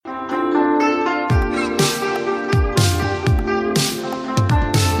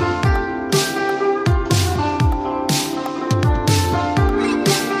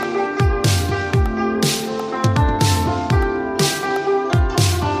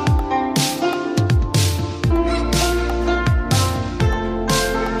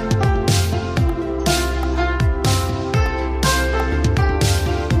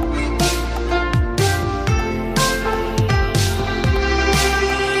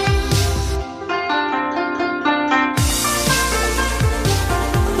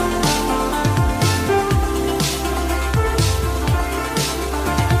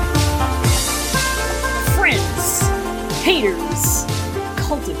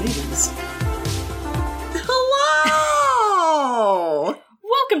Ladies. Hello!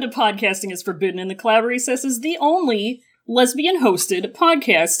 Welcome to Podcasting is Forbidden in the Cloud Recesses, the only lesbian-hosted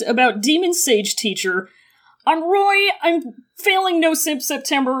podcast about Demon Sage Teacher. I'm Roy. I'm failing No Simp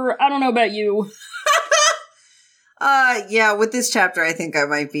September. I don't know about you. Yeah, with this chapter, I think I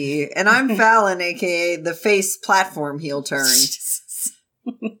might be. And I'm Fallon, aka the face platform heel turn.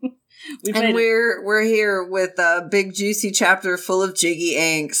 And we're here with a big juicy chapter full of jiggy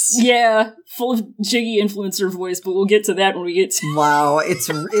angst. Yeah, full of jiggy influencer voice, but we'll get to that when we get to Wow,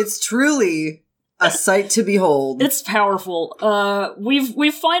 it's truly a sight to behold. It's powerful.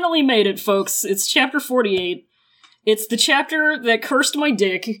 We've finally made it, folks. It's chapter 48. It's the chapter that cursed my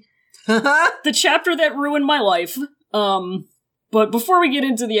dick. The chapter that ruined my life. But before we get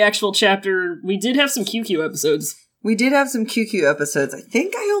into the actual chapter, we did have some QQ episodes. We did have some QQ episodes. I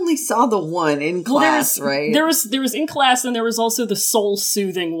think I only saw the one in class, right? There was in class, and there was also the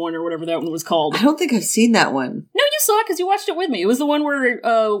soul-soothing one, or whatever that one was called. I don't think I've seen that one. No, you saw it, because you watched it with me. It was the one where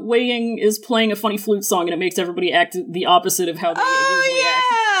Wei Ying is playing a funny flute song, and it makes everybody act the opposite of how they usually act.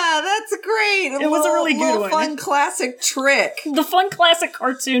 Yeah, that's great. It was a really good one. Fun classic trick. The fun classic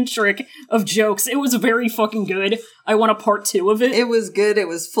cartoon trick of jokes. It was very fucking good. I want a part 2 of it. It was good. It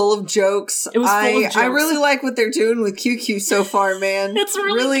was full of jokes. It was full of jokes. I really like what they're doing with QQ so far, man. It's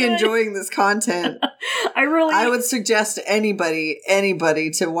really good. Enjoying this content. I would suggest anybody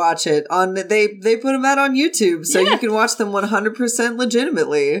to watch it on. They put them out on YouTube, so you can watch them 100%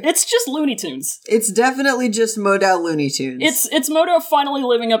 legitimately. It's just Looney Tunes. It's definitely just Modal Looney Tunes. It's Modo finally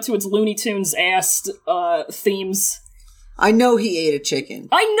living up to its Looney Tunes ass themes. I know he ate a chicken.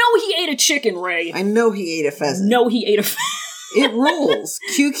 I know he ate a chicken, Ray. I know he ate a pheasant. No, he ate a It rules.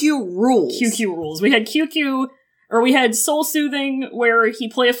 QQ rules. QQ rules. We had QQ, or we had Soul Soothing, where he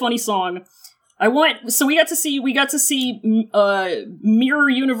play a funny song. We got to see Mirror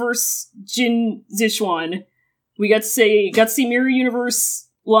Universe Jin Zishuan. We got to see Mirror Universe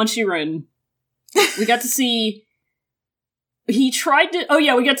Lan Shiren. We got to see we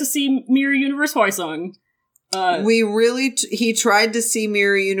got to see Mirror Universe Huaisong. He tried to see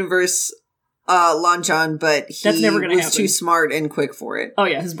Mirror Universe Lanchan, but that's never gonna was happen. too smart and quick for it. Oh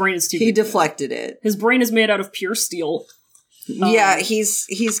yeah, his brain is too He big. deflected it. His brain is made out of pure steel. Yeah, he's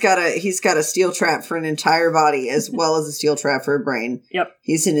got a steel trap for an entire body as well as a steel trap for a brain. Yep.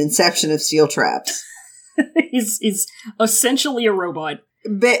 He's an inception of steel traps. He's essentially a robot.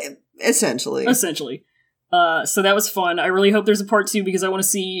 Essentially. So that was fun. I really hope there's a part 2 because I want to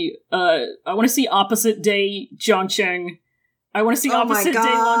see Opposite Day Jiang Cheng. I want to see Opposite Day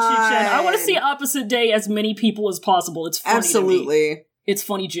Lan Chen. I want to see Opposite Day as many people as possible. It's funny. Absolutely. To me. It's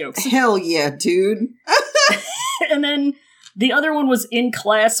funny jokes. Hell yeah, dude. And then the other one was In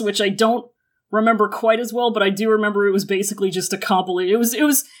Class, which I don't remember quite as well, but I do remember it was basically just a compilation.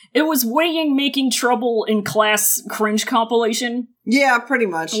 It was Wei Ying making trouble in class cringe compilation. Yeah, pretty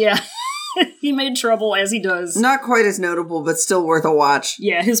much. Yeah. He made trouble, as he does. Not quite as notable, but still worth a watch.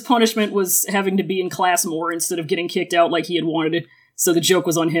 Yeah, his punishment was having to be in class more instead of getting kicked out like he had wanted. So the joke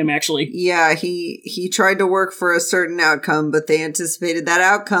was on him, actually. Yeah, he tried to work for a certain outcome, but they anticipated that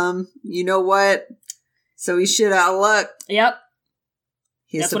outcome. You know what? So he's shit out of luck. Yep.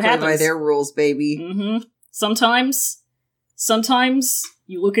 He has That's to what play happens. by their rules, baby. Mm-hmm. Sometimes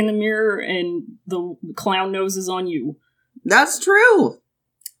you look in the mirror and the clown nose is on you. That's true.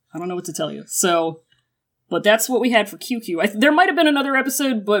 I don't know what to tell you. But that's what we had for QQ. There might have been another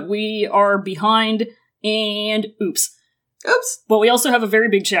episode, but we are behind, and oops. But we also have a very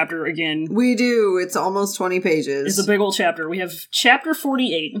big chapter again. We do. It's almost 20 pages. It's a big old chapter. We have chapter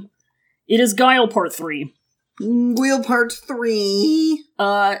 48. It is Guile Part 3. Wheel Part 3.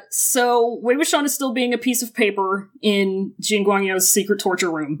 So Wei Wuxian is still being a piece of paper in Jin Guangyao's secret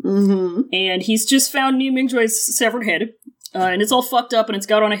torture room. Mm-hmm. And he's just found Niu Mingjue's severed head. And it's all fucked up, and it's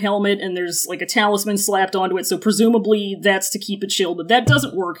got on a helmet, and there's like a talisman slapped onto it, so presumably that's to keep it chill, but that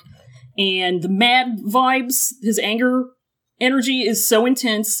doesn't work. And the mad vibes, his anger energy is so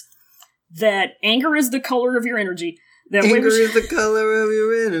intense that anger is the color of your energy. That Anger is the color of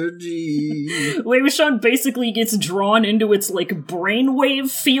your energy. Wei Wuxian basically gets drawn into its, like,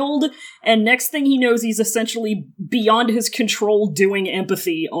 brainwave field, and next thing he knows, he's essentially beyond his control doing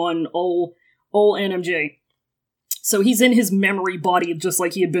empathy on ol' NMJ. So he's in his memory body, just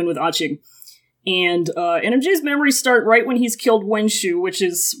like he had been with Aqing. And NMJ's memories start right when he's killed Wenshu, which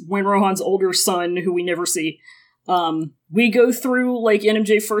is Wen Rohan's older son, who we never see. We go through, like,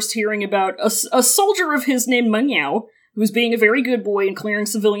 NMJ first hearing about a soldier of his named Meng Yao, who's being a very good boy and clearing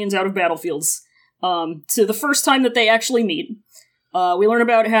civilians out of battlefields, to the first time that they actually meet. We learn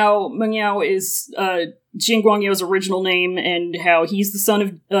about how Meng Yao is Jin Guangyao's original name, and how he's the son of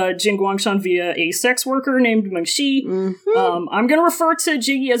Jin Guangshan via a sex worker named Meng Shi. Mm-hmm. I'm going to refer to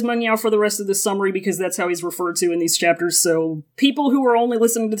Jiggy as Meng Yao for the rest of the summary because that's how he's referred to in these chapters. So people who are only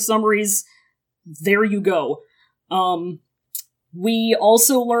listening to the summaries, there you go. We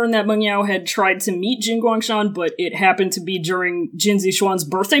also learn that Meng Yao had tried to meet Jin Guangshan, but it happened to be during Jin Zixuan's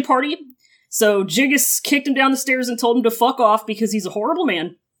birthday party. So Jiggis kicked him down the stairs and told him to fuck off because he's a horrible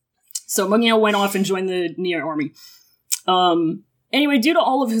man. So Meng Yao went off and joined the Nia army. Anyway, due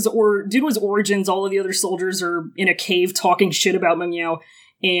to his origins, all of the other soldiers are in a cave talking shit about Meng Yao.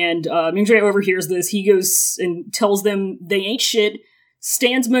 And Ming Jie overhears this. He goes and tells them they ain't shit,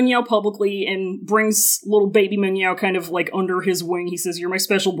 stands Meng Yao publicly, and brings little baby Meng Yao kind of like under his wing. He says, "You're my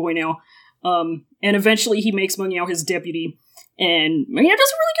special boy now." And eventually he makes Meng Yao his deputy. And Meng Yao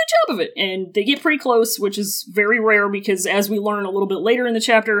does a really good job of it. And they get pretty close, which is very rare because, as we learn a little bit later in the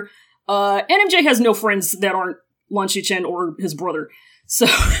chapter, NMJ has no friends that aren't Lan Xichen or his brother. So,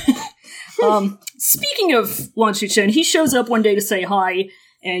 speaking of Lan Xichen, he shows up one day to say hi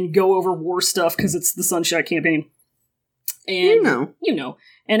and go over war stuff because it's the Sunshot campaign. And, you know.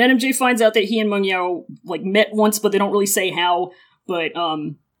 And NMJ finds out that he and Meng Yao, like, met once, but they don't really say how. But,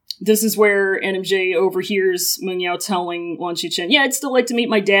 this is where NMJ overhears Meng Yao telling Lan Xichen, "Yeah, I'd still like to meet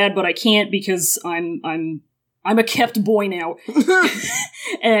my dad, but I can't because I'm a kept boy now."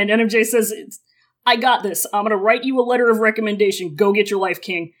 And NMJ says, "I got this. I'm gonna write you a letter of recommendation. Go get your life,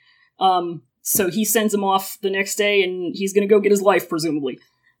 King." So he sends him off the next day, and he's gonna go get his life, presumably.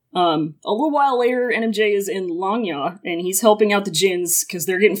 A little while later, NMJ is in Langya, and he's helping out the Jins, because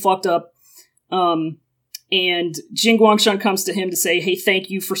they're getting fucked up. And Jin Guangshan comes to him to say, "Hey, thank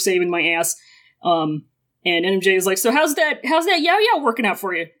you for saving my ass." And NMJ is like, "So how's that Yao Yao working out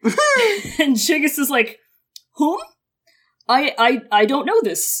for you?" And Jiggis is like, "Whom? I don't know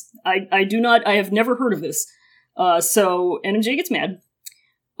this. I have never heard of this." So NMJ gets mad.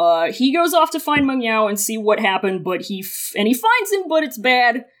 He goes off to find Meng Yao and see what happened, but he finds him, but it's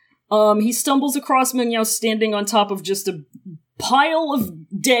bad. He stumbles across Meng Yao standing on top of just a pile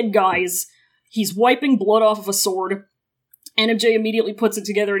of dead guys. He's wiping blood off of a sword. NMJ immediately puts it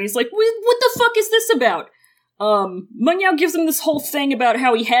together and he's like, what the fuck is this about? Meng Yao gives him this whole thing about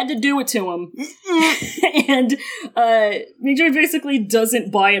how he had to do it to him. And Ming Jie basically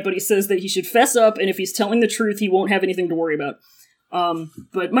doesn't buy it, but he says that he should fess up, and if he's telling the truth, he won't have anything to worry about.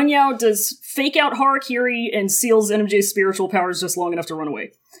 But Meng Yao does fake out Harakiri and seals NMJ's spiritual powers just long enough to run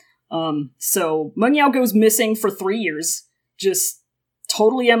away. So Meng Yao goes missing for 3 years, just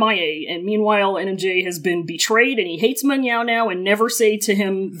totally MIA, and meanwhile NMJ has been betrayed and he hates Meng Yao now and never say to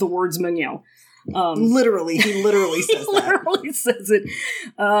him the words Meng Yao. He literally says he literally says it.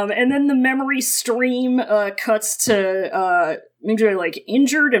 And then the memory stream cuts to Ming Jie like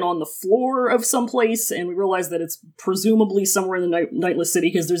injured and on the floor of some place, and we realize that it's presumably somewhere in the Nightless City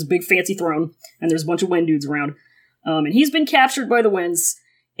because there's a big fancy throne and there's a bunch of Wen dudes around. And he's been captured by the Wens,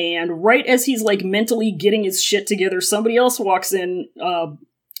 and right as he's like mentally getting his shit together, somebody else walks on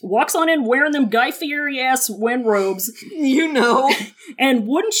in wearing them Guy Fieri ass Wen robes. You know. And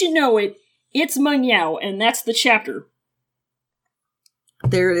wouldn't you know it, it's Meng Yao, and that's the chapter.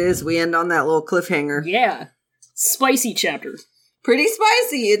 There it is. We end on that little cliffhanger. Yeah. Spicy chapter. Pretty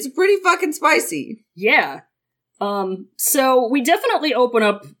spicy. It's pretty fucking spicy. Yeah. So we definitely open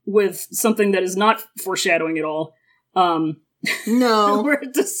up with something that is not foreshadowing at all. No. Where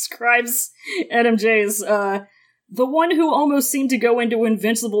it describes NMJ's, the one who almost seemed to go into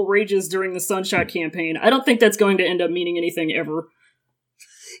invincible rages during the Sunshot campaign. I don't think that's going to end up meaning anything ever.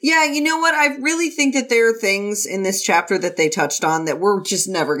 Yeah, you know what? I really think that there are things in this chapter that they touched on that we're just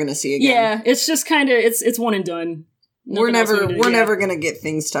never going to see again. Yeah, it's just kind of, it's one and done. We're never going to get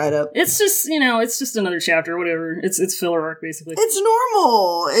things tied up. It's just, it's just another chapter, whatever. It's filler arc, basically. It's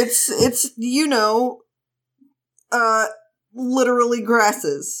normal. It's literally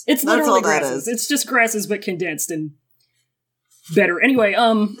grasses. It's literally grasses. It's just grasses, but condensed and better. Anyway,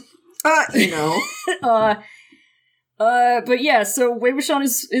 but yeah, so Wei Wuxian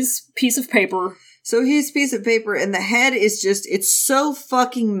is piece of paper. So he's a piece of paper, and the head is just, it's so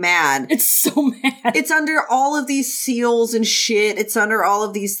fucking mad. It's so mad. It's under all of these seals and shit. It's under all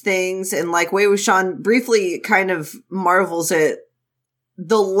of these things, and like Wei Wuxian briefly kind of marvels at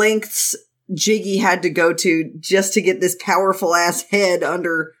the lengths Jiggy had to go to just to get this powerful ass head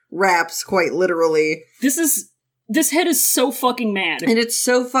under wraps, quite literally. This head is so fucking mad. And it's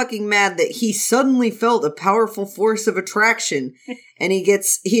so fucking mad that he suddenly felt a powerful force of attraction, and he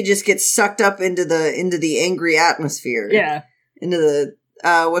just gets sucked up into the angry atmosphere. Yeah. Into the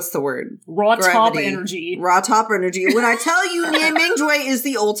what's the word? Raw top Gravity. energy. Raw top energy. When I tell you Nian Mingjue is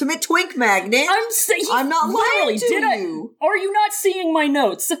the ultimate twink magnet, I'm not lying to you. Are you not seeing my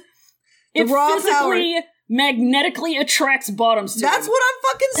notes? It raw physically, magnetically attracts bottoms to That's him. what I'm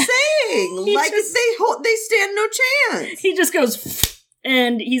fucking saying. Like, they stand no chance. He just goes,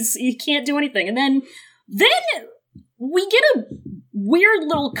 and he can't do anything. And then we get a weird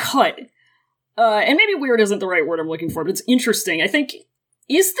little cut. And maybe weird isn't the right word I'm looking for, but it's interesting. I think,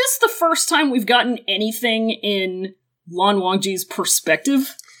 is this the first time we've gotten anything in Lan Wangji's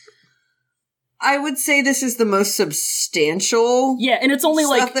perspective? I would say this is the most substantial and it's only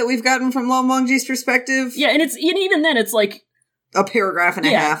stuff that we've gotten from Lan Wangji's perspective. Yeah, and even then it's like a paragraph and a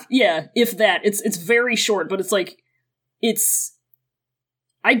half. Yeah, if that. It's very short, but it's like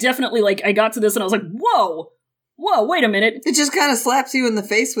I definitely I got to this and I was like, whoa, wait a minute. It just kind of slaps you in the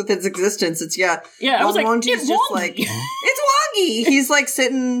face with its existence. It's I was like, Wangji's just like it's Wongy. He's like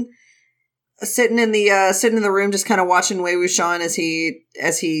sitting in the room, just kind of watching Wei Wuxian as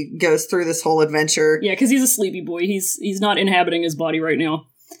he goes through this whole adventure. Yeah, because he's a sleepy boy. He's not inhabiting his body right now.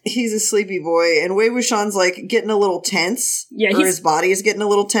 He's a sleepy boy, and Wei Wuxian's like getting a little tense. Yeah, his body is getting a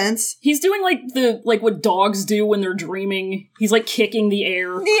little tense. He's doing like what dogs do when they're dreaming. He's like kicking the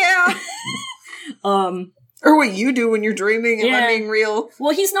air. Yeah. Or what you do when you're dreaming. Am I being real?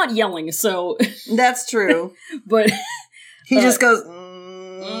 Well, he's not yelling, so that's true. But he just goes.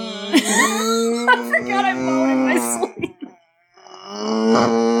 I forgot I moaned in my sleep.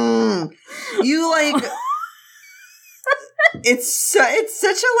 You like. It's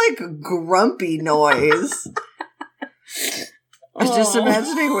such a grumpy noise. I was just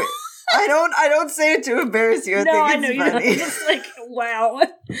imagining. I don't say it to embarrass you. I think it's funny. I'm just like, wow.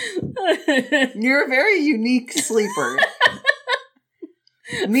 You're a very unique sleeper.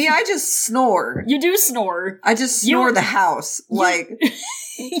 Me, I just snore. You do snore. I just snore the house. You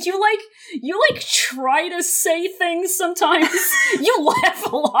try to say things sometimes. You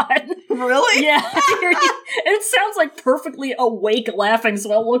laugh a lot. Really? Yeah. It sounds like perfectly awake laughing,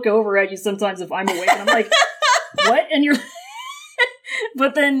 so I'll look over at you sometimes if I'm awake and I'm like, what? And you're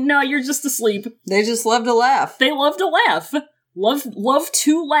but then no, you're just asleep. They just love to laugh. They love to laugh. Love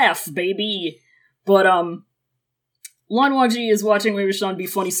to laugh, baby. But Lan Wangji is watching Wei Wuxian be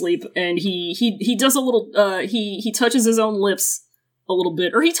funny sleep, and he does a little he touches his own lips a little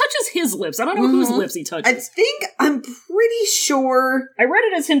bit, or he touches his lips. I don't know whose lips he touches. I'm pretty sure I read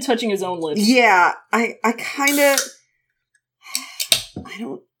it as him touching his own lips. Yeah, I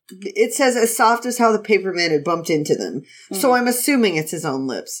don't. It says as soft as how the paperman had bumped into them, so I'm assuming it's his own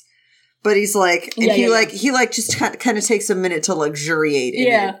lips. But he's like, and he just kind of takes a minute to luxuriate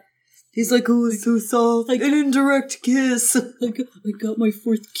in it. He's like, oh, it's so soft. An indirect kiss. I got my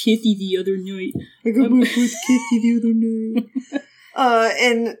fourth kitty the other night.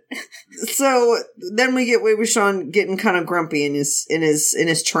 And so then we get Wei Wuxian getting kind of grumpy in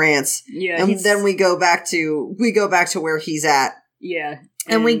his trance. Yeah. And then we go back to where he's at. Yeah.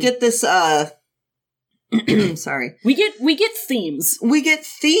 And we get this sorry. We get themes. We get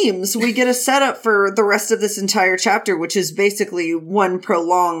themes. We get a setup for the rest of this entire chapter, which is basically one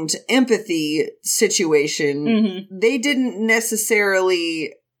prolonged empathy situation. Mm-hmm. They didn't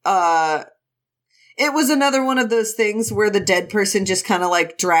necessarily it was another one of those things where the dead person just kind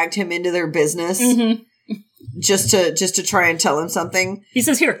of dragged him into their business just to try and tell him something. He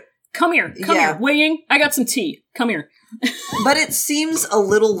says, "Here, come here, Wei Ying. I got some tea. Come here." But it seems a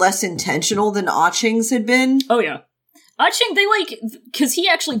little less intentional than Ah Ching's had been. Oh yeah, Ah Ching, because he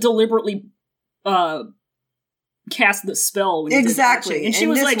actually deliberately cast the spell when he exactly, did, and she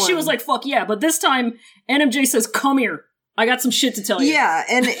was like, "Fuck yeah!" But this time, NMJ says, "Come here. I got some shit to tell you." Yeah,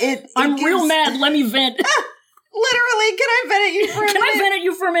 and I'm real mad. Let me vent. Literally, can I vent at you for a minute? Can I vent at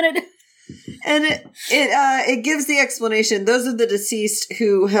you for a minute? And it gives the explanation. Those of the deceased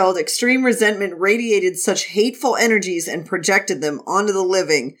who held extreme resentment radiated such hateful energies and projected them onto the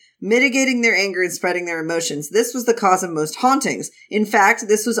living, mitigating their anger and spreading their emotions. This was the cause of most hauntings. In fact,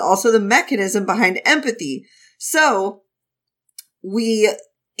 this was also the mechanism behind empathy. So, we,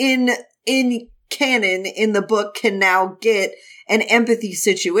 in canon, in the book, can now get an empathy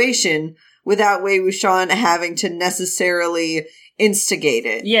situation without Wei Wuxian having to necessarily instigate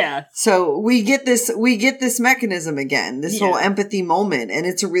it. Yeah. So we get this mechanism again, this whole empathy moment, and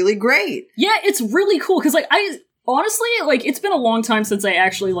it's really great. Yeah, it's really cool, because I honestly, it's been a long time since I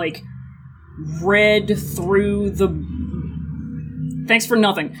actually read through the thanks for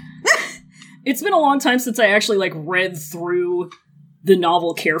nothing. It's been a long time since I actually read through the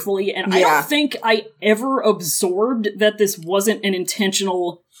novel carefully, and I don't think I ever absorbed that this wasn't an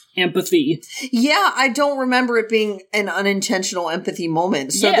intentional empathy. Yeah, I don't remember it being an unintentional empathy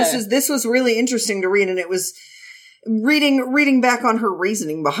moment. So Yeah. this was really interesting to read, and it was reading back on her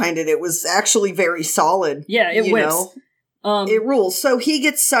reasoning behind it. It was actually very solid. Yeah, it you whips. know? It rules. So he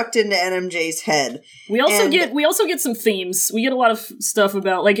gets sucked into NMJ's head. We also get some themes. We get a lot of stuff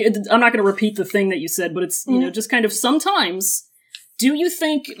about, like, I'm not going to repeat the thing that you said, but it's, you know, just kind of sometimes, do you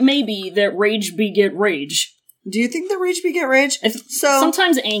think maybe that rage beget rage? Do you think the rage beget rage? So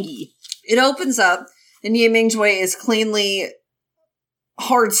sometimes angy. it opens up, and Ye Mingjoy is cleanly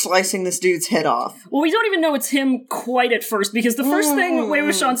hard slicing this dude's head off. Well, we don't even know it's him quite at first, because the first thing Wei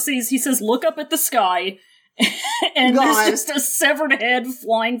Wuxian sees, he says, look up at the sky, and there's just a severed head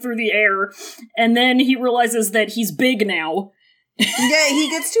flying through the air, and then he realizes that he's big now. Yeah, he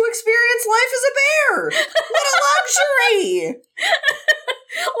gets to experience life as a bear! What a luxury!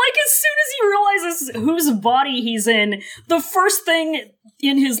 Like, as soon as he realizes whose body he's in, the first thing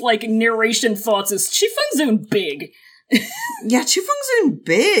in his, like, narration thoughts is, Qifengzun big. Yeah, Qifengzun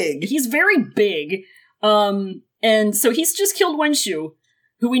big. He's very big. And so he's just killed Wenshu,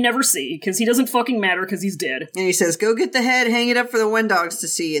 who we never see, because he doesn't fucking matter, because he's dead. And he says, go get the head, hang it up for the Wendogs to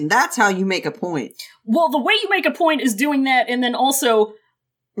see, and that's how you make a point. Well, the way you make a point is doing that, and then also,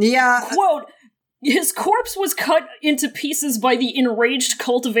 yeah, quote, his corpse was cut into pieces by the enraged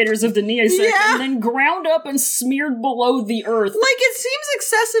cultivators of the Neosec, Yeah. and then ground up and smeared below the earth. like, it seems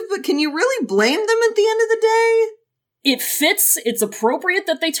excessive, but can you really blame them at the end of the day? It fits, it's appropriate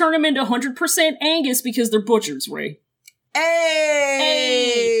that they turn him into 100% Angus because they're butchers, Ray.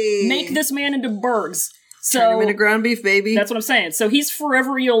 Hey! Make this man into burgs. So, Turn him into ground beef, baby. that's what I'm saying. So he's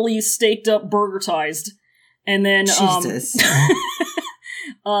foreverly staked up, burgertized. And then, Jesus.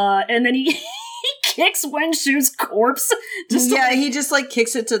 and then he kicks Wenshu's corpse. He just, like,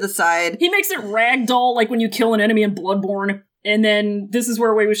 kicks it to the side. He makes it ragdoll, like when you kill an enemy in Bloodborne. And then this is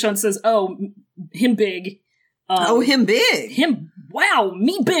where Wei Wuxian says, oh, him big. Him big. Him, wow,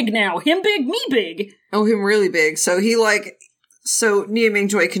 me big now. Him big, me big. Oh, him really big. So he, so Nie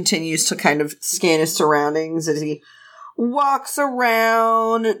Mingjoy continues to kind of scan his surroundings as he walks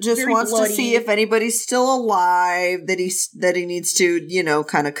around, just Very wants bloody. to see if anybody's still alive that he needs to, you know,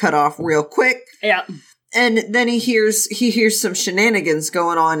 kind of cut off real quick. Yeah. And then he hears some shenanigans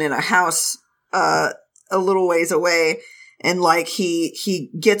going on in a house a little ways away, and like he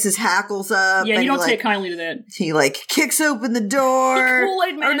gets his hackles up. Yeah, and you don't he, take kindly to that. He like kicks open the door. The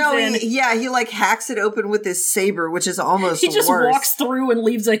Kool-Aid Man's or no, in. he like hacks it open with his saber, which is almost He just worse. walks through and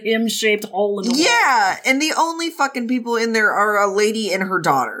leaves a him-shaped hole in the wall. Yeah, and the only fucking people in there are a lady and her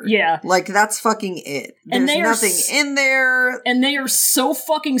daughter. Yeah. Like, that's fucking it. And There's they are nothing in there. And they are so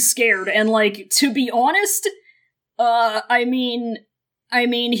fucking scared. And, like, to be honest, I mean,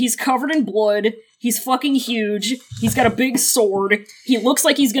 he's covered in blood. He's fucking huge. He's got a big sword. He looks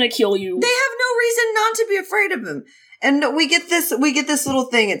like he's gonna kill you. They have no reason not to be afraid of him. And we get this little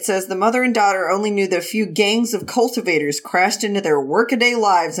thing. It says the mother and daughter only knew that a few gangs of cultivators crashed into their workaday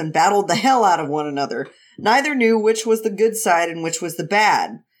lives and battled the hell out of one another. Neither knew which was the good side and which was the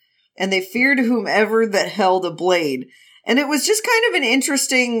bad. And they feared whomever that held a blade. And it was just kind of an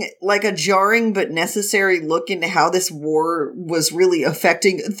interesting, like a jarring but necessary look into how this war was really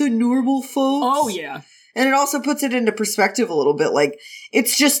affecting the normal folks. Oh, yeah. And it also puts it into perspective a little bit. Like,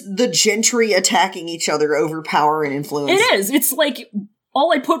 it's just the gentry attacking each other over power and influence. It is. It's like,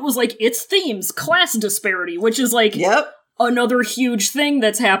 all I put was like, its themes, class disparity, which is like another huge thing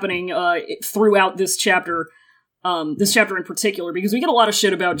that's happening throughout this chapter in particular, because we get a lot of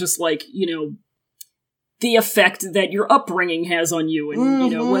shit about just like, you know, the effect that your upbringing has on you, and,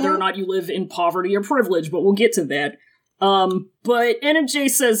 you know, whether or not you live in poverty or privilege, but we'll get to that. But NMJ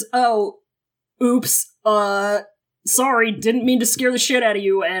says, oh, oops, sorry, didn't mean to scare the shit out of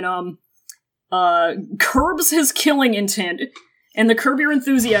you, and, curbs his killing intent, and the Curb Your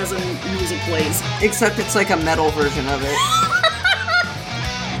Enthusiasm music plays. Except it's like a metal version of it.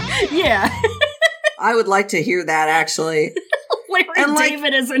 Yeah. I would like to hear that, actually. Larry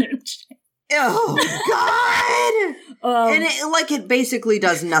David is an MJ. Oh, God! And it basically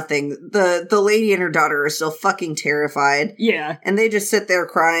does nothing. The lady and her daughter are still fucking terrified. Yeah. And they just sit there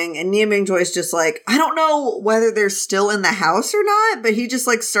crying, and Nie Mingjoy's just like, I don't know whether they're still in the house or not, but he just,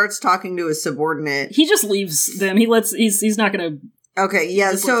 like, starts talking to his subordinate. He just leaves them. He's not gonna... Okay,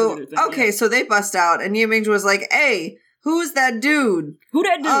 yeah, so they bust out, and Nie Mingjoy's like, hey, who's that dude? Who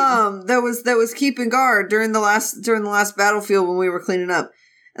that dude? That was keeping guard during the last battlefield when we were cleaning up.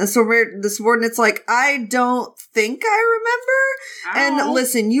 And so the subordinate's like, I don't think I remember. And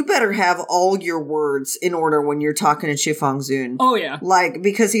listen, you better have all your words in order when you're talking to Chifeng Zun. Oh, yeah. Like,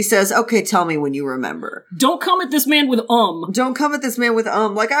 because he says, okay, tell me when you remember. Don't come at this man with Don't come at this man with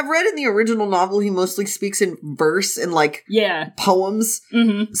Like, I've read in the original novel, he mostly speaks in verse and, like, poems.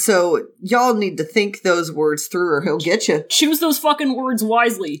 Mm-hmm. So, y'all need to think those words through or he'll get you. Choose those fucking words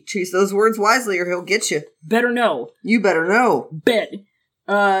wisely. Choose those words wisely or he'll get you. Better know. You better know. Bet.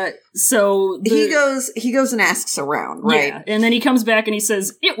 So he goes and asks around, right? Yeah, and then he comes back and he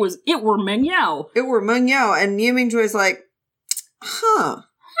says, it were Meng Yao. It were Meng Yao, and Ye Mingjue's like,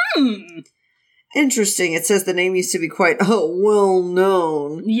 interesting. It says the name used to be quite well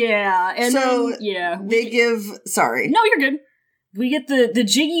known. Yeah, and so then, they give. Sorry, no, you're good. We get the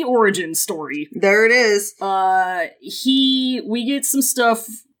Jiggy origin story. There it is. We get some stuff.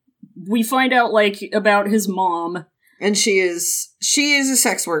 We find out like about his mom. And she is a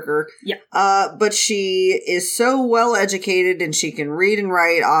sex worker. Yeah. But she is so well educated and she can read and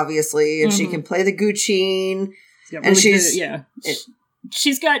write, obviously, and she can play the guqin. Yeah, and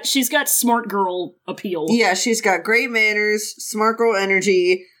she's got smart girl appeal. Yeah, she's got great manners, smart girl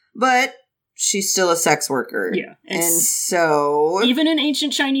energy, but she's still a sex worker. Yeah. And so even in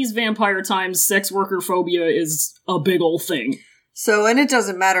ancient Chinese vampire times, sex worker phobia is a big old thing. So, and it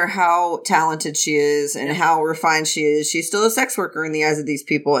doesn't matter how talented she is and how refined she is, she's still a sex worker in the eyes of these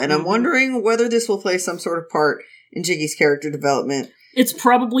people. And I'm wondering whether this will play some sort of part in Jiggy's character development. It's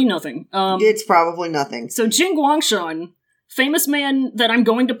probably nothing. It's probably nothing. So Jing Guangshan, famous man that I'm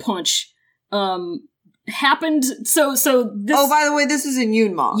going to punch, happened, so this... Oh, by the way, this is in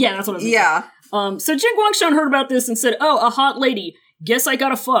Yunma. Yeah, that's what I was saying. So Jing Guangshan heard about this and said, oh, a hot lady, guess I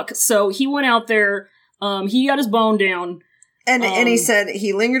gotta fuck. So he went out there, he got his bone down. And he said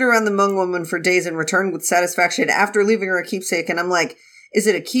he lingered around the Hmong woman for days and returned with satisfaction after leaving her a keepsake. And I'm like, is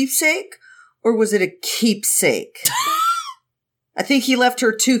it a keepsake or was it a keepsake? I think he left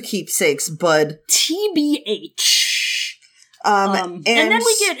her 2 keepsakes, bud. TBH. And then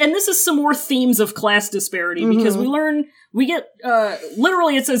we get, and this is some more themes of class disparity because we get,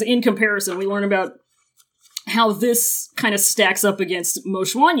 literally it says in comparison, we learn about how this kind of stacks up against Mo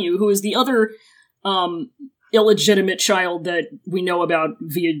Xuanyu, who is the other, illegitimate child that we know about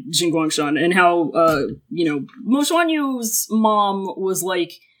via Jing Guangshan, and how, Mo Xuanyu's mom was,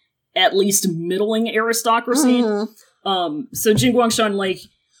 like, at least middling aristocracy. So Jing Guangshan, like,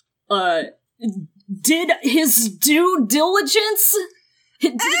 did his due diligence? He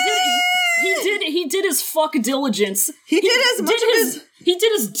did his fuck diligence. He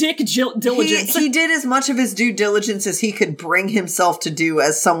did his dick diligence. He did as much of his due diligence as he could bring himself to do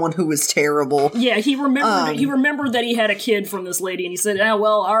as someone who was terrible. Yeah, he remembered that he had a kid from this lady, and he said, "Oh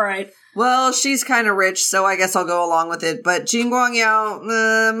well, all right. Well, she's kind of rich, so I guess I'll go along with it." But Jing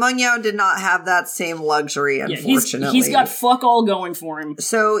Guangyao, Meng Yao did not have that same luxury, unfortunately. He's got fuck all going for him.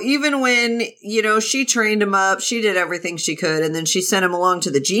 So even when, she trained him up, she did everything she could, and then she sent him along to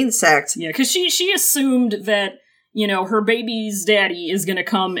the Jin sect. Yeah, because she assumed that, her baby's daddy is going to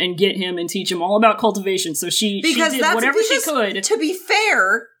come and get him and teach him all about cultivation. So she did whatever she could. To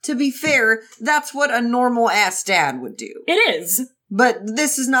be fair, that's what a normal ass dad would do. It is. But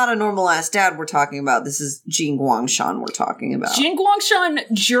this is not a normal-ass dad we're talking about. This is Jing Guangshan we're talking about. Jing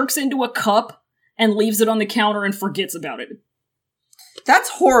Guangshan jerks into a cup and leaves it on the counter and forgets about it. That's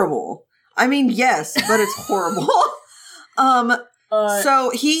horrible. I mean, yes, but it's horrible.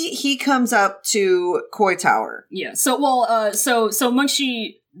 So he comes up to Koi Tower. Yeah. So Meng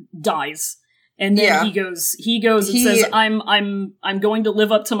Shi dies. And then he goes and says, I'm going to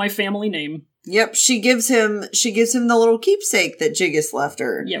live up to my family name. Yep, she gives him the little keepsake that Jiggis left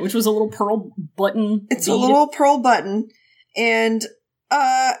her. Yeah, which was a little pearl button. It's a little pearl button. And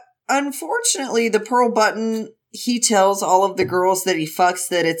unfortunately, the pearl button, he tells all of the girls that he fucks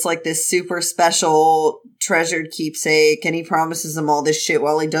that it's like this super special treasured keepsake, and he promises them all this shit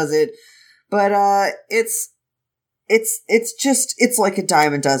while he does it. But it's like a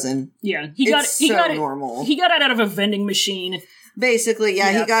dime a dozen. Yeah, he got normal. He got it out of a vending machine. Basically,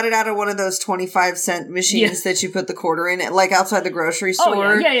 yeah, he got it out of one of those 25-cent machines that you put the quarter in, like outside the grocery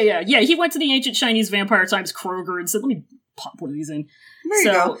store. Oh, yeah. He went to the ancient Chinese vampire times Kroger and said, let me pop one of these in. There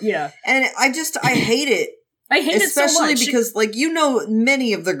you go. Yeah. And I hate it. I hate it so much. Especially because,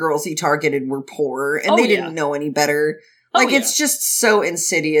 many of the girls he targeted were poor, and they didn't know any better. It's just so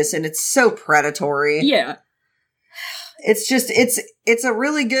insidious, and it's so predatory. Yeah. It's just, it's a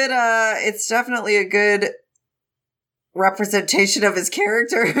really good, it's definitely a good representation of his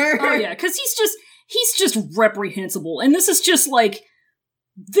character. Oh yeah, because he's just reprehensible, and this is just like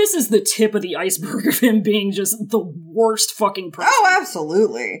this is the tip of the iceberg of him being just the worst fucking person. Oh,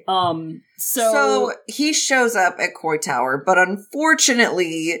 absolutely. So he shows up at Koi Tower, but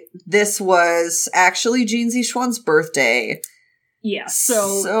unfortunately, this was actually Jin Zixuan's birthday. Yeah,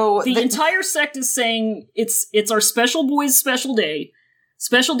 so the entire sect is saying it's our special boy's special day.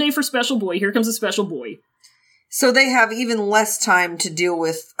 Special day for special boy. Here comes a special boy. So they have even less time to deal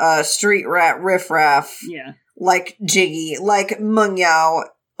with street rat riffraff. Yeah. Like Jiggy, like Meng Yao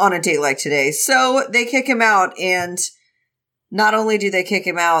on a day like today. So they kick him out, and not only do they kick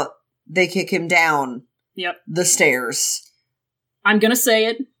him out, they kick him down the stairs. I'm gonna say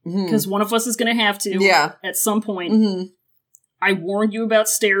it, because one of us is gonna have to at some point. Mm-hmm. I warned you about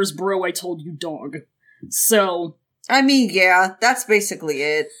stairs, bro. I told you, dog. So... I mean, yeah, that's basically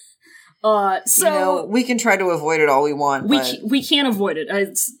it. So... we can try to avoid it all we want, we can't avoid it.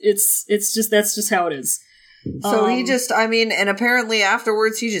 It's just, that's just how it is. So he just, and apparently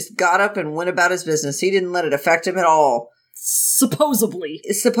afterwards he just got up and went about his business. He didn't let it affect him at all. Supposedly.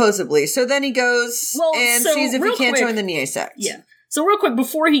 So then he goes sees if he can't join the Nie sect. Yeah. So real quick,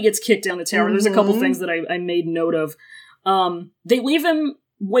 before he gets kicked down the tower, there's a couple things that I made note of. They leave him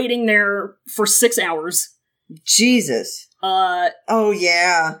waiting there for 6 hours. Jesus. Oh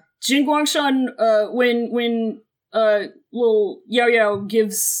yeah. Jin Guangshan, when little Yao Yao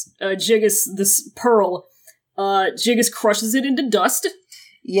gives Jigus this pearl, Jigus crushes it into dust.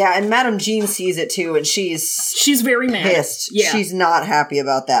 Yeah, and Madame Jean sees it too, and she's very mad. Pissed. Yeah. She's not happy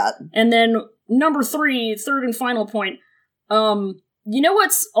about that. And then number 3, third and final point, you know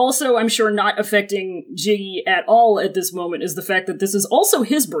what's also, I'm sure, not affecting Jiggy at all at this moment is the fact that this is also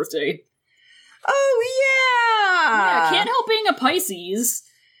his birthday. Oh, yeah! Yeah, can't help being a Pisces.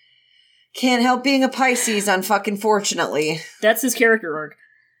 Can't help being a Pisces, unfortunately. That's his character arc.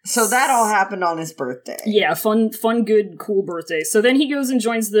 So that all happened on his birthday. Yeah, fun, good, cool birthday. So then he goes and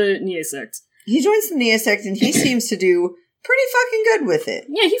joins the Nie sect. He joins the Nie sect, and he seems to do pretty fucking good with it.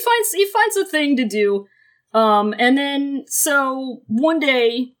 Yeah, he finds a thing to do. And then, so, one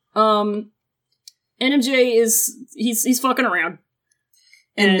day, NMJ he's fucking around.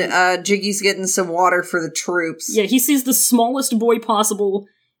 And Jiggy's getting some water for the troops. Yeah, he sees the smallest boy possible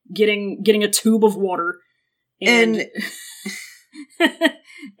getting a tube of water. And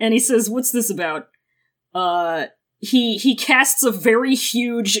and he says, "What's this about?" He casts a very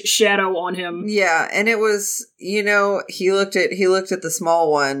huge shadow on him. Yeah, and it was, he looked at the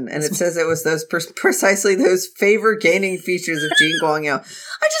small one, and it says it was those precisely those favor gaining features of Jin Guangyao.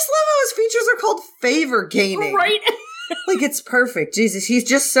 I just love how his features are called favor gaining. Right? Like, it's perfect. Jesus, he's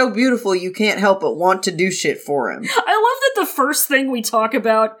just so beautiful you can't help but want to do shit for him. I love that the first thing we talk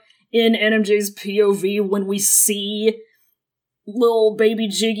about in NMJ's POV when we see little baby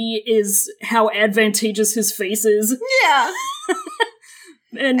Jiggy is how advantageous his face is. Yeah.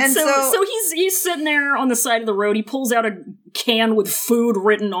 and so he's sitting there on the side of the road. He pulls out a can with food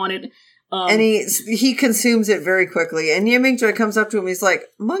written on it. And he consumes it very quickly. And Ye Mingjoy comes up to him. He's like,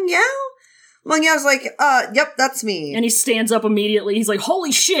 Meng Yao? Meng Yao's like, yep, that's me. And he stands up immediately. He's like,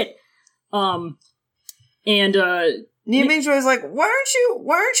 holy shit! Ye Mingjoy's like, why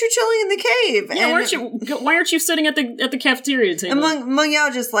aren't you chilling in the cave? Yeah, why aren't you sitting at the cafeteria table? And Meng Yao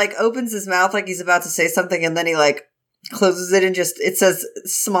just like opens his mouth like he's about to say something, and then he like closes it and it says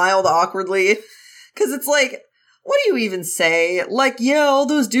smiled awkwardly. Cause it's like, what do you even say? Like, yeah, all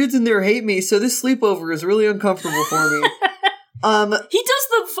those dudes in there hate me, so this sleepover is really uncomfortable for me. He does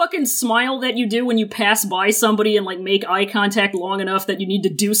the fucking smile that you do when you pass by somebody and, like, make eye contact long enough that you need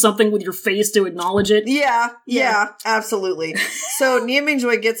to do something with your face to acknowledge it. Yeah, absolutely. So, Nie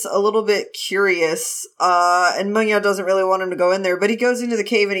Mingjoy gets a little bit curious, and Meng Yao doesn't really want him to go in there, but he goes into the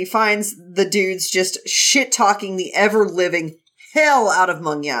cave and he finds the dudes just shit-talking the ever-living hell out of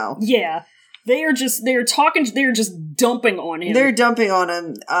Meng Yao. Yeah. They're just dumping on him. They're dumping on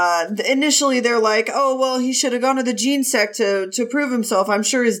him. Initially they're like, oh, well, he should have gone to the Gene sect to prove himself. I'm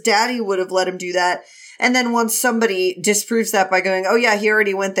sure his daddy would have let him do that. And then once somebody disproves that by going, oh yeah, he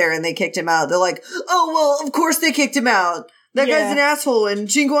already went there and they kicked him out, they're like, oh, well, of course they kicked him out. That guy's an asshole and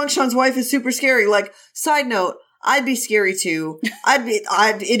Jin Guangshan's wife is super scary. Like, side note, I'd be scary too.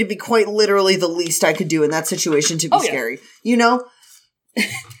 It'd be quite literally the least I could do in that situation to be scary. You know?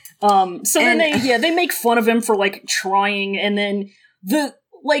 Then they make fun of him for, like, trying, and then the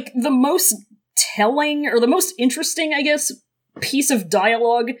most telling, or the most interesting, I guess, piece of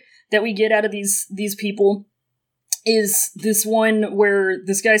dialogue that we get out of these people is this one where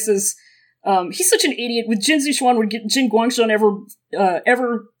this guy says, he's such an idiot. With Jin Zixuan, would Jin Guangshan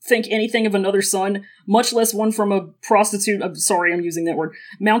ever think anything of another son, much less one from a prostitute, I'm sorry, I'm using that word,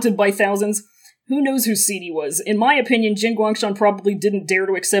 mounted by thousands, who knows who Seedy was? In my opinion, Jin Guangshan probably didn't dare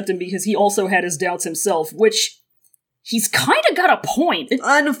to accept him because he also had his doubts himself, which he's kind of got a point.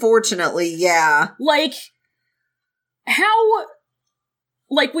 Unfortunately, yeah. Like, how...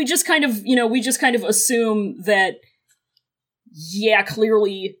 Like, we just kind of assume that, yeah,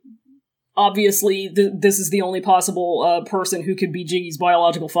 clearly, obviously, this is the only possible person who could be Jiggy's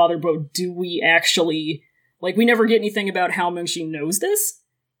biological father, but do we actually... Like, we never get anything about how Mengshi knows this,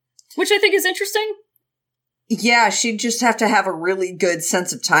 which I think is interesting. Yeah, she'd just have to have a really good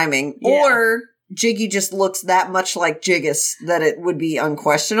sense of timing. Yeah. Or Jiggy just looks that much like Jiggus that it would be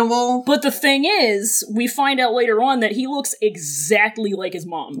unquestionable. But the thing is, we find out later on that he looks exactly like his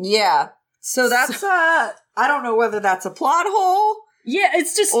mom. Yeah. So that's, I don't know whether that's a plot hole. Yeah,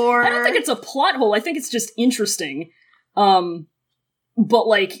 it's just, I don't think it's a plot hole, I think it's just interesting. But,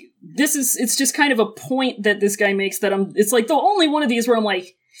 like, it's just kind of a point that this guy makes that it's like the only one of these where I'm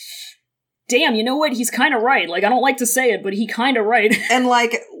like, damn, you know what, he's kind of right. Like, I don't like to say it, but he kind of right. And,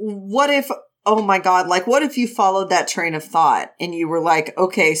 like, what if, oh my god, like, what if you followed that train of thought and you were like,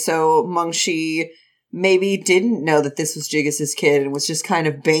 okay, so Mengshi maybe didn't know that this was Jiggus' kid and was just kind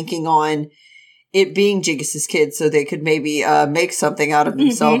of banking on it being Jiggus' kid so they could maybe make something out of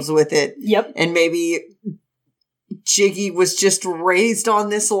themselves with it. Yep. And maybe Jiggy was just raised on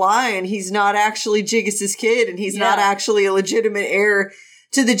this lie and he's not actually Jiggus' kid and he's not actually a legitimate heir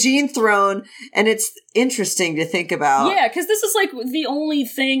to the gene throne. And it's interesting to think about. Yeah, because this is like the only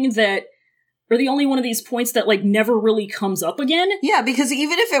thing that, or the only one of these points that like never really comes up again. Yeah, because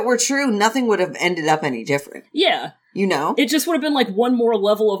even if it were true, nothing would have ended up any different. Yeah. You know? It just would have been like one more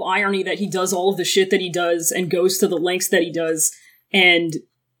level of irony that he does all of the shit that he does and goes to the lengths that he does. And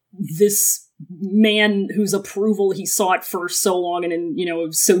this man whose approval he sought for so long and, you know,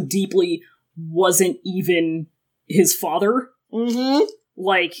 so deeply wasn't even his father. Mm-hmm.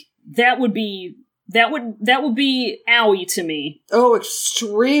 Like, that would be owie to me. Oh,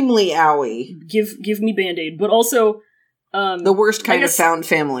 extremely owie. Give me Band-Aid. But also, the worst kind of found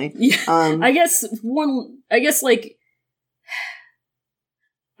family. Yeah. I guess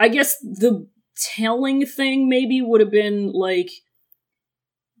the telling thing maybe would have been like,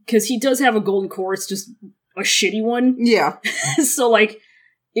 because he does have a golden core, it's just a shitty one. Yeah. So like,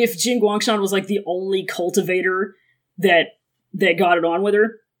 if Jin Guangshan was like the only cultivator that got it on with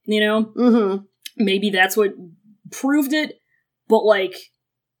her, you know, maybe that's what proved it. But like,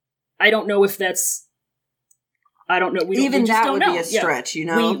 I don't know if that's. I don't know. We just that don't would know. be a stretch, you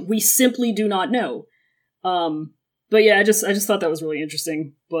know. We simply do not know. But yeah, I just thought that was really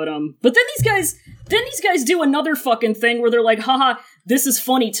interesting. But then these guys do another fucking thing where they're like, haha, this is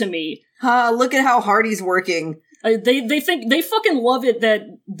funny to me. Look at how hard he's working. They think they fucking love it that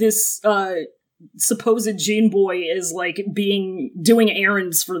this supposed Jin boy is like doing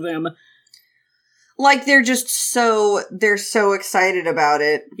errands for them. Like they're so excited about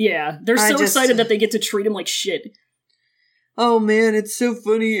it. Yeah, they're so excited that they get to treat him like shit. Oh man, it's so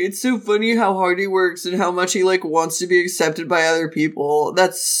funny. It's so funny how hard he works and how much he like wants to be accepted by other people.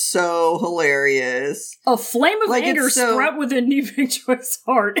 That's so hilarious. A flame of anger sprout within Ni Bingchoi's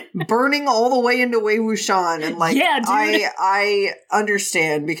heart. Burning all the way into Wei Wuxian. And like, yeah, dude. I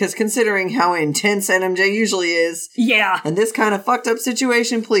understand because considering how intense NMJ usually is. Yeah. And this kind of fucked up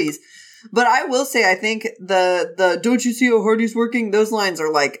situation, please. But I will say, I think the don't you see how hard he's working? Those lines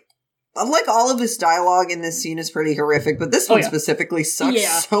are like all of this dialogue in this scene is pretty horrific, but this one specifically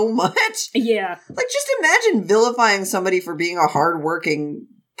sucks so much. Yeah. Like, just imagine vilifying somebody for being a hardworking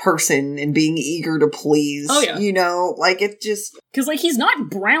person and being eager to please. Oh, yeah. You know, like, it just... Because, like, he's not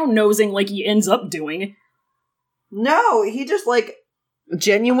brown-nosing like he ends up doing. No, he just, like,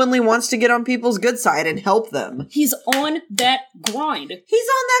 genuinely wants to get on people's good side and help them. He's on that grind. He's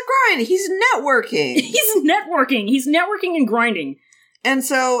on that grind. He's networking. He's networking and grinding. And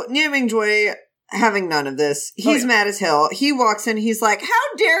so, Ni Mingjue, having none of this, he's mad as hell. He walks in, he's like,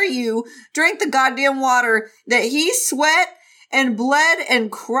 how dare you drink the goddamn water that he sweat and bled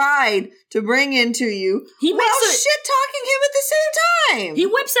and cried to bring into you while shit-talking him at the same time? He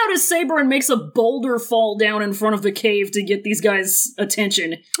whips out his saber and makes a boulder fall down in front of the cave to get these guys'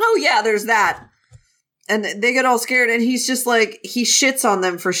 attention. Oh yeah, there's that. And they get all scared, and he's just like, he shits on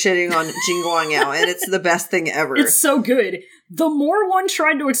them for shitting on Jin Guangyao, and it's the best thing ever. It's so good. The more one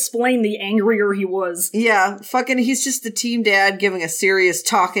tried to explain, the angrier he was. Yeah, fucking, he's just the team dad giving a serious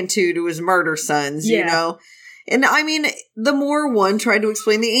talking to his murder sons, you know? And I mean, the more one tried to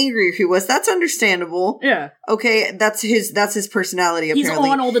explain, the angrier he was. That's understandable. Yeah. Okay, that's his personality, apparently.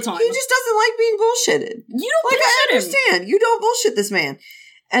 He's on all the time. He just doesn't like being bullshitted. You don't bullshit I understand. You don't bullshit this man.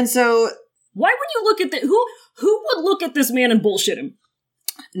 And so... Why would you look at who would look at this man and bullshit him?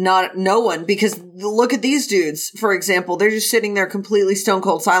 No one, because look at these dudes, for example. They're just sitting there completely stone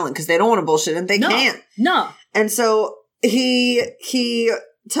cold silent because they don't want to bullshit and they can't. No. And so he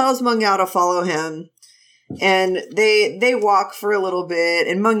tells Meng Yao to follow him, and they walk for a little bit,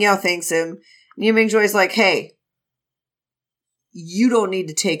 and Meng Yao thanks him. Yu Mingjoy's like, hey, you don't need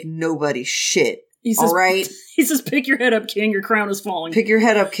to take nobody's shit. He says, all right? He says, pick your head up, king, your crown is falling. Pick your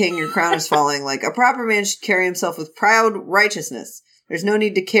head up, king, your crown is falling. Like, a proper man should carry himself with proud righteousness. There's no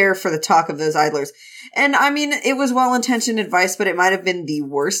need to care for the talk of those idlers. And, I mean, it was well-intentioned advice, but it might have been the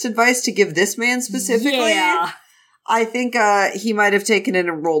worst advice to give this man specifically. Yeah. I think he might have taken it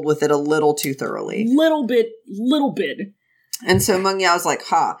and rolled with it a little too thoroughly. Little bit. And so Meng Yao's like,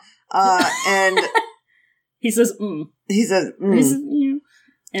 ha. And... He says, He says, He says, yeah.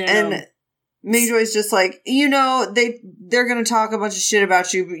 And Mingjoy's just like, they're going to talk a bunch of shit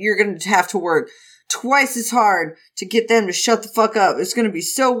about you, but you're going to have to work twice as hard to get them to shut the fuck up. It's going to be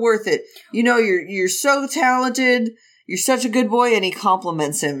so worth it. You're so talented. You're such a good boy. And he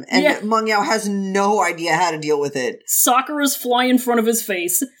compliments him. And Meng Yao has no idea how to deal with it. Sakura's fly in front of his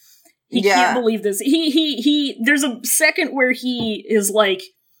face. He can't believe this. He there's a second where he is like,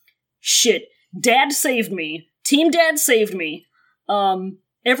 shit, Dad saved me. Team Dad saved me.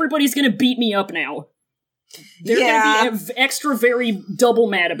 Everybody's gonna beat me up now. They're gonna be extra very double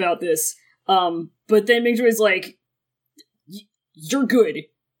mad about this. But then Mingjoy's like, you're good.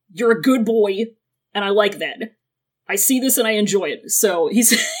 You're a good boy, and I like that. I see this and I enjoy it. So he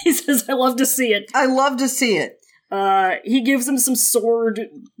says, I love to see it. I love to see it. He gives him some sword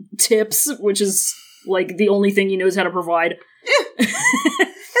tips, which is, like, the only thing he knows how to provide. Yeah.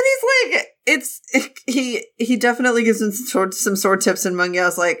 And he's like, he definitely gives him some sword tips, and Meng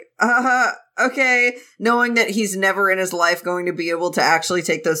Yao's like, okay, knowing that he's never in his life going to be able to actually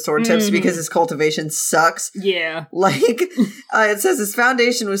take those sword tips because his cultivation sucks. Yeah. Like, it says his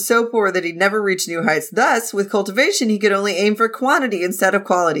foundation was so poor that he'd never reach new heights. Thus, with cultivation, he could only aim for quantity instead of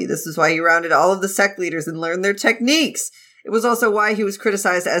quality. This is why he rounded all of the sect leaders and learned their techniques. It was also why he was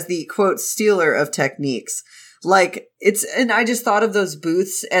criticized as the, quote, stealer of techniques. Like, and I just thought of those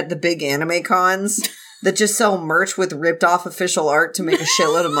booths at the big anime cons that just sell merch with ripped off official art to make a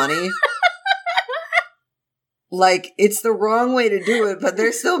shitload of money. Like, it's the wrong way to do it, but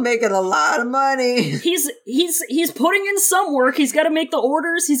they're still making a lot of money. He's putting in some work. He's got to make the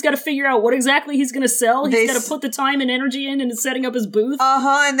orders. He's got to figure out what exactly he's going to sell. He's got to put the time and energy in setting up his booth.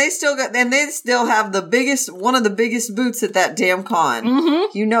 And they still have one of the biggest booths at that damn con.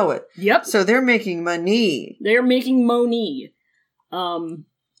 Mm-hmm. You know it. Yep. So they're making money. They're making money.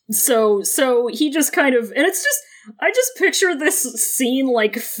 So he just kind of, and it's just, I just picture this scene,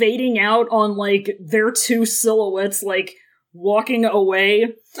 like, fading out on, like, their two silhouettes, like, walking away.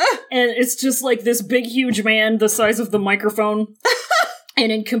 And it's just, like, this big, huge man the size of the microphone.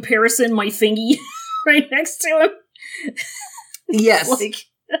 And in comparison, my thingy right next to him. Yes. Like,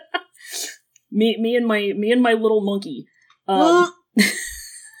 me and my little monkey.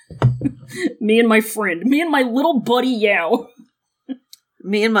 Me and my friend. Me and my little buddy Yao.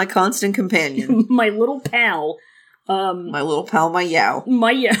 Me and my constant companion. My little pal. My little pal, my Yao.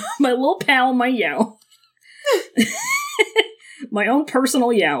 My little pal, my Yao. My own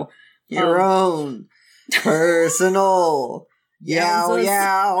personal Yao. Your own personal Yao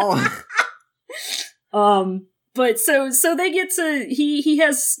Yao. But so they get to, he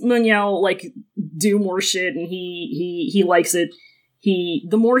has Meng Yao, like, do more shit, and he likes it.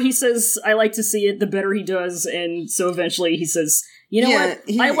 The more he says, I like to see it, the better he does, and so eventually he says, you know what?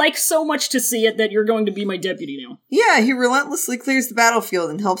 I like so much to see it that you're going to be my deputy now. Yeah, he relentlessly clears the battlefield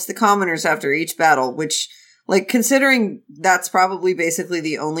and helps the commoners after each battle, which, like, considering that's probably basically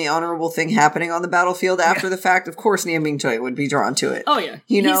the only honorable thing happening on the battlefield after the fact, of course Nia Mingjoy would be drawn to it. Oh yeah.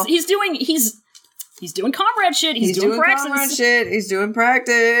 You know? He's doing comrade shit, he's doing praxis. Comrade shit, he's doing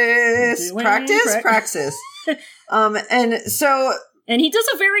practice. Praxis. And he does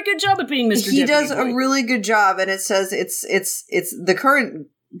a very good job at being Mr. Deputy. He does a really good job, and it says it's the current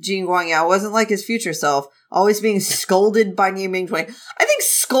Jin Guangyao wasn't like his future self, always being scolded by Nia Mingjoy. I think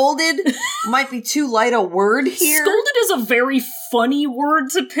scolded might be too light a word here. Scolded is a very funny word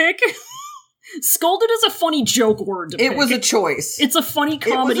to pick. Scolded is a funny joke word to pick. It was a choice. It's a funny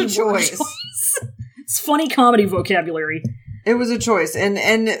comedy choice. It's funny comedy vocabulary. It was a choice. And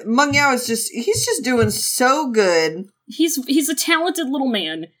Meng Yao is he's just doing so good. He's a talented little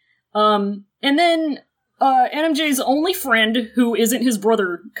man. And then NMJ's only friend, who isn't his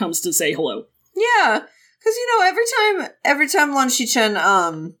brother, comes to say hello. Yeah. Cause every time Lan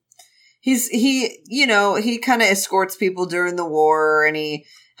Shichen, he kind of escorts people during the war, and he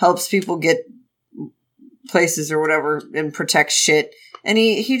helps people get places or whatever and protects shit. And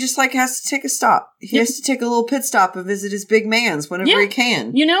he just, like, has to take a stop. He has to take a little pit stop and visit his big mans whenever he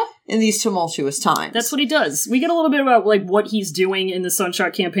can. You know? In these tumultuous times. That's what he does. We get a little bit about, like, what he's doing in the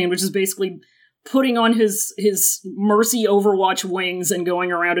Sunshot campaign, which is basically putting on his Mercy Overwatch wings and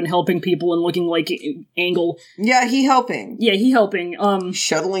going around and helping people and looking like Angle. Yeah, he helping. Yeah, he helping.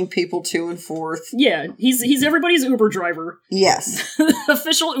 Shuttling people to and forth. Yeah, he's everybody's Uber driver. Yes.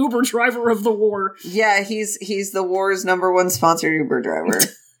 Official Uber driver of the war. Yeah, he's the war's #1 sponsored Uber driver.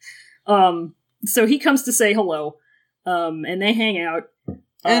 So he comes to say hello. And they hang out.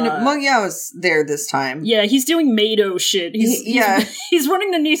 And Meng Yao is there this time. Yeah, he's doing Mado shit. He's running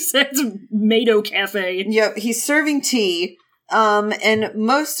the Niset's Mado cafe. Yep, he's serving tea. And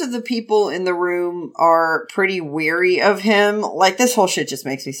most of the people in the room are pretty weary of him. Like, this whole shit just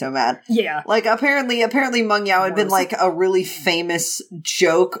makes me so mad. Yeah. Like, apparently Meng Yao had been, like, a really famous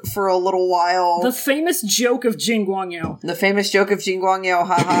joke for a little while. The famous joke of Jin Guangyao. The famous joke of Jin Guangyao,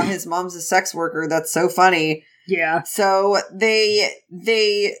 haha, his mom's a sex worker, that's so funny. Yeah. So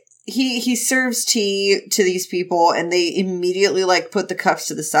he serves tea to these people and they immediately like put the cups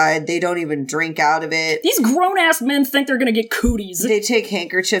to the side. They don't even drink out of it. These grown-ass men think they're gonna get cooties. They take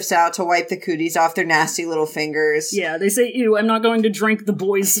handkerchiefs out to wipe the cooties off their nasty little fingers. Yeah, they say, ew, I'm not going to drink the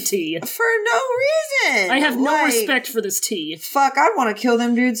boys' tea. For no reason! I have no respect for this tea. Fuck, I'd want to kill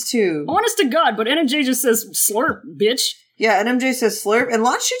them dudes too. Honest to God, but NMJ just says, slurp, bitch. Yeah, NMJ says slurp, and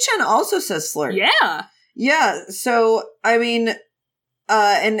Lan Shichen also says slurp. Yeah! Yeah, so, I mean,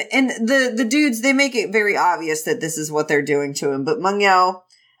 and the dudes, they make it very obvious that this is what they're doing to him, but Meng Yao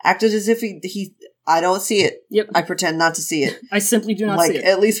acted as if I don't see it. Yep. I pretend not to see it. I simply do not see it. Like,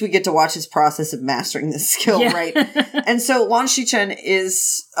 at least we get to watch his process of mastering this skill, right? And so Lan Shichen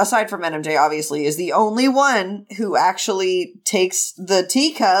is, aside from NMJ, obviously, is the only one who actually takes the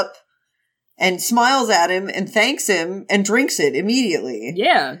teacup and smiles at him and thanks him and drinks it immediately.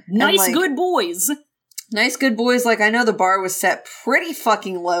 Yeah. Nice, good boys. Nice, good boys. Like, I know the bar was set pretty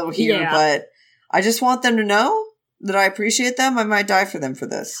fucking low here, but I just want them to know that I appreciate them. I might die for them for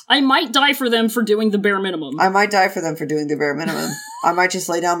this. I might die for them for doing the bare minimum. I might die for them for doing the bare minimum. I might just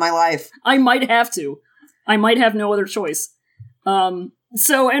lay down my life. I might have to. I might have no other choice.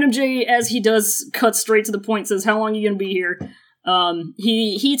 So NMJ, as he does, cuts straight to the point, says, how long are you gonna be here?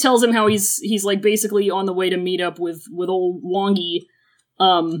 He tells him how he's like basically on the way to meet up with old Wongi.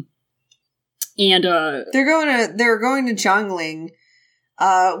 And they're going to Jiangling,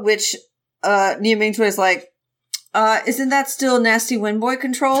 which Nia Mingtui is like, isn't that still Nasty Windboy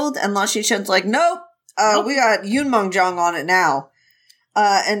controlled? And Lan Shichen's like, nope. We got Yunmeng Zhang on it now.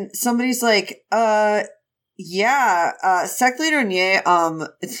 And somebody's like, yeah, sect leader Nye,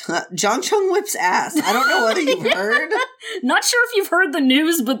 Zhang Cheng whips ass. I don't know whether you've heard. Not sure if you've heard the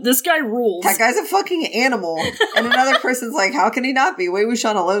news, but this guy rules. That guy's a fucking animal. And another person's like, how can he not be? Wei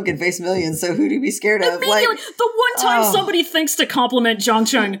Wuxian alone can face millions, so who'd he be scared of? Like, the one time somebody thinks to compliment Zhang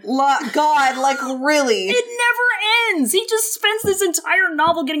Cheng. God, like, really? It never ends! He just spends this entire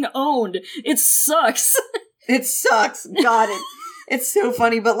novel getting owned. It sucks. It sucks. God, it's so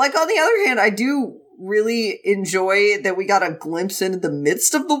funny. But, like, on the other hand, I do really enjoy that we got a glimpse into the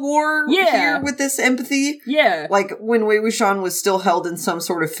midst of the war here with this empathy. Yeah. Like, when Wei Wuxian was still held in some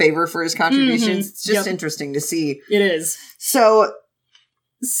sort of favor for his contributions. It's just interesting to see. It is. So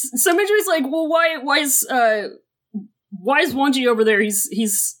Midori's like, well, why is Wonji over there?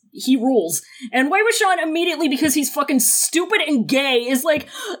 He rules. And Wei Wuxian immediately, because he's fucking stupid and gay, is like,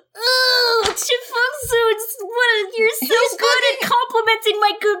 oh, Chifengsu, you're so good at complimenting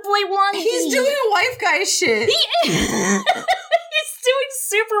my good boy Wonji. He's doing wife guy shit. He is. He's doing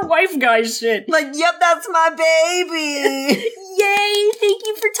super wife guy shit. Like, yep, that's my baby. Yay, thank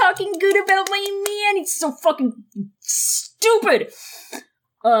you for talking good about my man. He's so fucking stupid.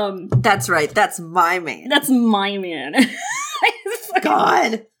 That's right, that's my man. That's my man.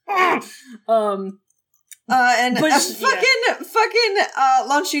 God. And Lan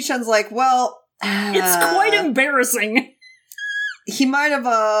Shichen's like, well, it's quite embarrassing. He might have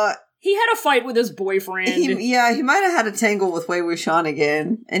he had a fight with his boyfriend. He might have had a tangle with Wei Wuxian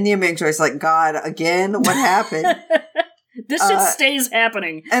again. And Nia Mingtui's like, God, again? What happened? This shit stays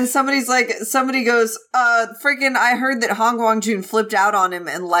happening. And somebody goes, freaking, I heard that Han Guangjun flipped out on him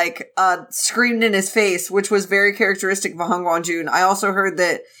and, like, screamed in his face, which was very characteristic of Han Guangjun. I also heard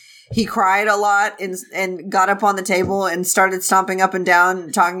that he cried a lot and got up on the table and started stomping up and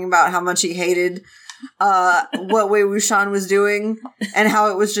down, talking about how much he hated what Wei Wuxian was doing and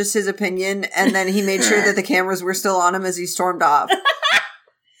how it was just his opinion. And then he made sure that the cameras were still on him as he stormed off.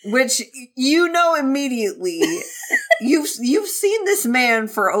 Which you know immediately. You've seen this man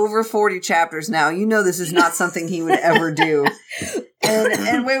for over 40 chapters now. You know this is not something he would ever do.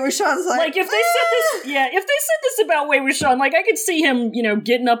 And Wei Wuxian's like if they said this, if they said this about Wei Wuxian, like I could see him,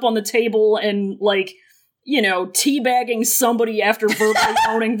 getting up on the table and like, teabagging somebody after verbally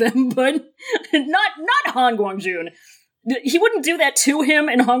owning them, but not Han Guangjun. He wouldn't do that to him,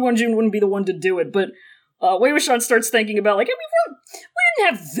 and Han Guangjun wouldn't be the one to do it, but Wei Wuxian starts thinking about, like, I mean, we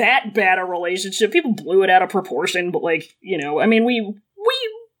didn't have that bad a relationship. People blew it out of proportion, but, like, I mean, it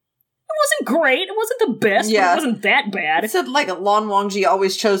wasn't great. It wasn't the best, but it wasn't that bad. Except, like, Lan Wangji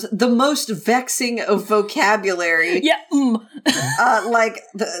always chose the most vexing of vocabulary. Yeah,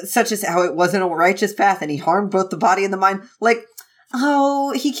 such as how it wasn't a righteous path and he harmed both the body and the mind. Like,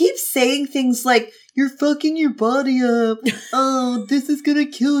 oh, he keeps saying things like, you're fucking your body up. Oh, this is gonna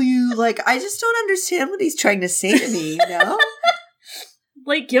kill you. Like, I just don't understand what he's trying to say to me,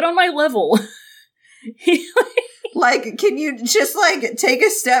 Like, get on my level. Like, can you just, like, take a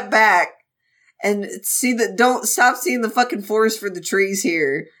step back and don't stop seeing the fucking forest for the trees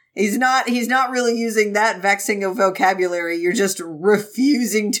here. He's not really using that vexing of vocabulary. You're just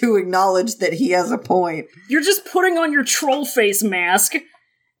refusing to acknowledge that he has a point. You're just putting on your troll face mask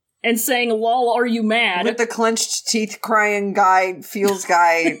and saying, lol, are you mad? With the clenched teeth crying feels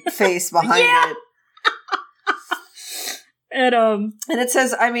guy face behind it. And it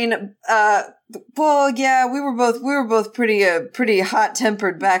says, I mean, well, yeah, we were both pretty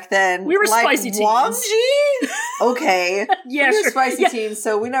hot-tempered back then. We were like spicy teens. Wangji? Okay. Yeah, we were sure. spicy teens,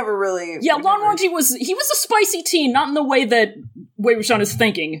 so we never really... Yeah, Lan Wangji was a spicy teen, not in the way that Wei Wuxian is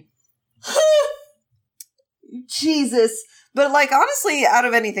thinking. Jesus. But, like, honestly, out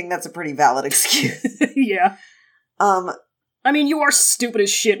of anything, that's a pretty valid excuse. Yeah. I mean, you are stupid as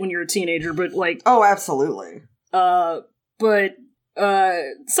shit when you're a teenager, but, like... Oh, absolutely. But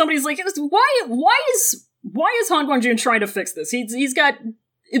somebody's like, why is Han Guangjun trying to fix this? He's got,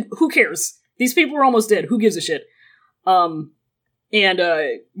 who cares? These people are almost dead. Who gives a shit? So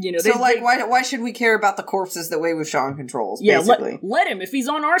why should we care about the corpses that Wei Wuxian controls? Yeah, basically, let him. If he's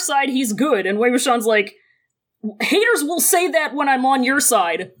on our side, he's good. And Wei Wuxian's like, haters will say that when I'm on your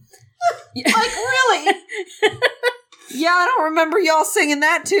side. Like, really? Yeah, I don't remember y'all singing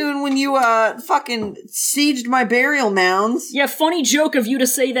that tune when you, fucking sieged my burial mounds. Yeah, funny joke of you to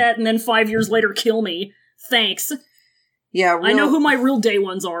say that and then 5 years later kill me. Thanks. Yeah, I know who my real day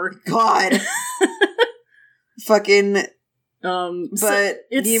ones are. God. Fucking... But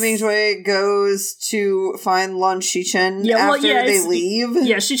Yi Mingzhui goes to find Lan Xichen after they leave.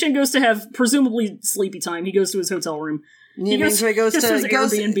 Yeah, Xichen goes to have, presumably, sleepy time. He goes to his hotel room. Yi Mingzhui goes to his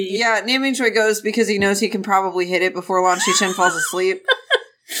Airbnb. Yeah, Yi Mingzhui goes because he knows he can probably hit it before Lan Xichen falls asleep.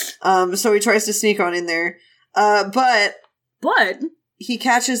 So he tries to sneak on in there. But he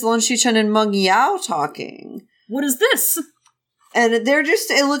catches Lan Xichen and Meng Yao talking. What is this? And it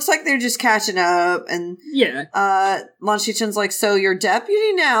looks like they're just catching up, and yeah. Lan Xichen's like, so you're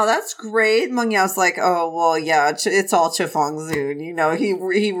deputy now? That's great. Meng Yao's like, oh, well, yeah, it's all Chifeng Zun. He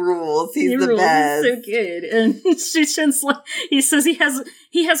rules. He's the best. He's so good. And Xichen's like, he says he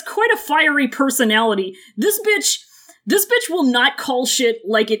has quite a fiery personality. This bitch will not call shit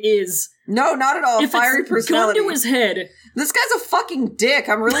like it is. No, not at all. If fiery personality. Gun to his head. This guy's a fucking dick.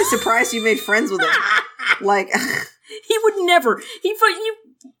 I'm really surprised you made friends with him. Like... He would never. He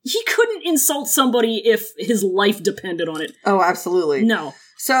couldn't insult somebody if his life depended on it. Oh, absolutely. No.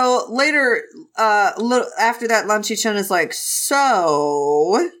 So later, after that, Lan Xichen is like,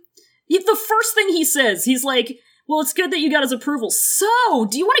 so... The first thing he says, he's like, well, it's good that you got his approval. So,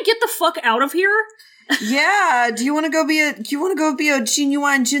 do you want to get the fuck out of here? Yeah, do you want to go be a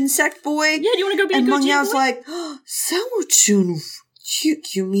genuine Jin sect boy? Yeah, do you want to go be a good Meng Yao's like, so Jun...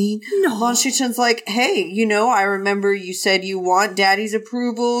 You mean? No. Lan Xichen's like, hey, I remember you said you want daddy's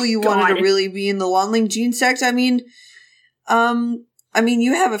approval. You wanted to really be in the Lanling gene sect. I mean,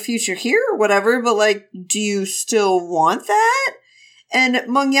 you have a future here or whatever, but, like, do you still want that? And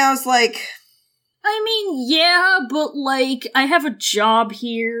Meng Yao's like... I mean, yeah, but, like, I have a job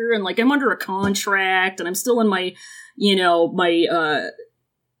here, and, like, I'm under a contract, and I'm still in my, my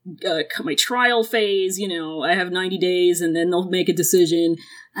trial phase, I have 90 days and then they'll make a decision.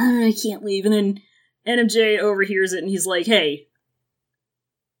 I can't leave. And then NMJ overhears it and he's like, hey,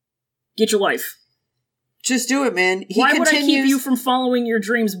 get your life. Just do it, man. Why would I keep you from following your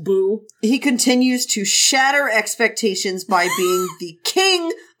dreams, boo? He continues to shatter expectations by being the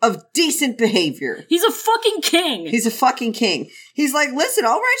king of decent behavior. He's a fucking king. He's a fucking king. He's like, listen,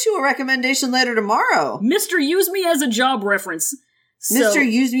 I'll write you a recommendation letter tomorrow. Mr. Use me as a job reference. Mr.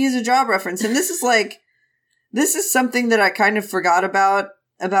 Used me as a job reference. And this is something that I kind of forgot about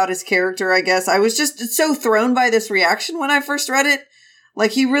about his character, I guess. I was just so thrown by this reaction when I first read it.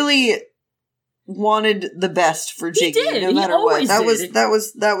 Like, he really wanted the best for Jiggy, did. no matter what. That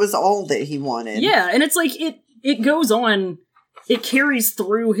did. was all that he wanted. Yeah, and it's like, it goes on, it carries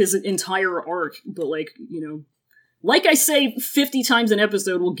through his entire arc, but like, you know, like I say 50 times an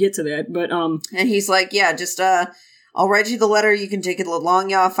episode, we'll get to that, but, And he's like, yeah, just, I'll write you the letter, you can take it to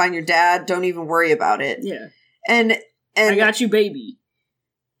Longya, I'll find your dad, don't even worry about it. yeah. And I got you, baby.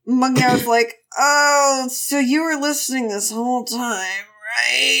 Mengya was like, oh, so you were listening this whole time,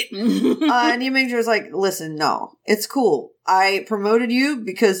 right? And Ymingja was like, listen, no, it's cool. I promoted you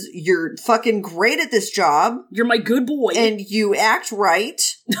because you're fucking great at this job. You're my good boy. And you act right.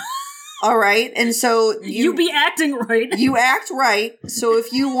 All right. And so you be acting right. You act right. So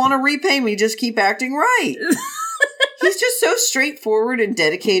if you want to repay me, just keep acting right. He's just so straightforward and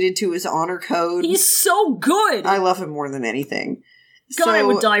dedicated to his honor code. He's so good. I love him more than anything. God, I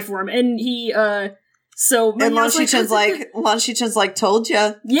would die for him. And he, so... And Lan Shichen's like, told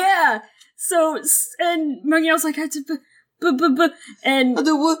ya. Yeah. So, and Mengyao's like, and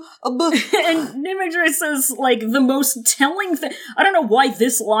Ymingja says, like, the most telling thing... I don't know why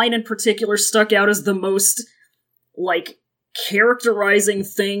this line in particular stuck out as the most, like, characterizing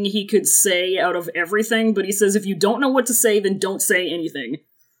thing he could say out of everything, but he says, if you don't know what to say, then don't say anything.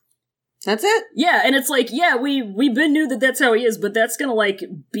 That's it? Yeah, and it's like, yeah, we've been knew that that's how he is, but that's gonna, like,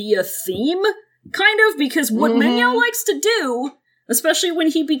 be a theme, kind of, because what Mengyao likes to do, especially when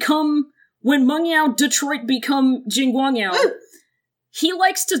Mengyao Detroit become Jingguangyao, he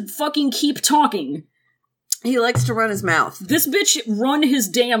likes to fucking keep talking. He likes to run his mouth. This bitch run his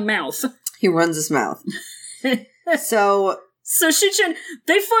damn mouth. He runs his mouth. So Shichen,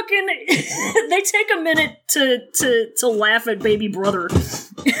 they fucking, they take a minute to laugh at baby brother.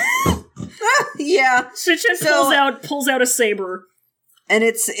 Yeah. Shichen pulls out a saber. And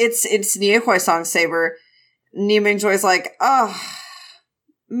it's Nie Huaisang's saber. Ymingja's like, oh,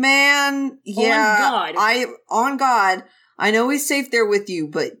 man, yeah. On God, I know he's safe there with you,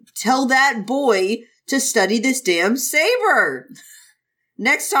 but tell that boy to study this damn saber.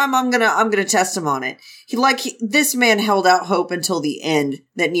 Next time I'm gonna test him on it. This man held out hope until the end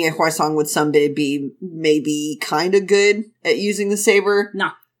that Nie Huaisang would someday be maybe kind of good at using the saber.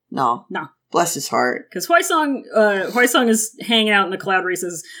 No. Bless his heart. Because Huaisang is hanging out in the cloud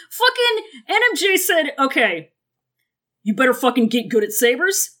races. Fucking NMJ said, okay, you better fucking get good at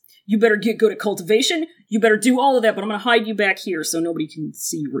sabers. You better get good at cultivation. You better do all of that, but I'm gonna hide you back here so nobody can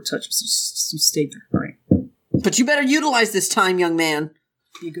see you or touch you. So you stay there, all right? But you better utilize this time, young man.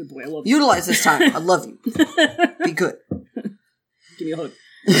 Be a good boy, I love you. Utilize this time. I love you. Be good. Give me a hug.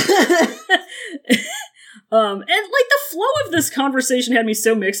 And like the flow of this conversation had me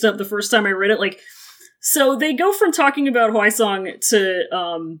so mixed up the first time I read it. Like, so they go from talking about Huaisang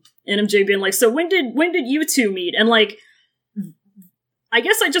to NMJ being like, so when did you two meet? And like, I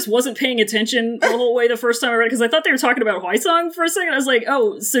guess I just wasn't paying attention the whole way the first time I read it because I thought they were talking about Huaisang for a second. I was like,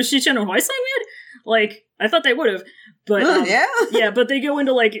 oh, so Shichen and Huaisang met? Like, I thought they would have. But yeah, but they go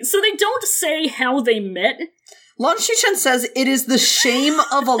into like, so they don't say how they met. Lan Shichen says it is the shame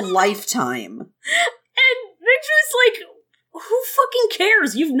of a lifetime. And Victor's like, who fucking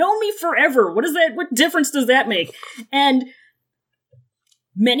cares? You've known me forever. What difference does that make? And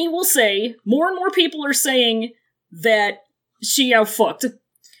many will say, more and more people are saying that Xiao fucked.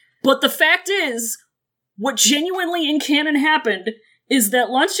 But the fact is, what genuinely in canon happened is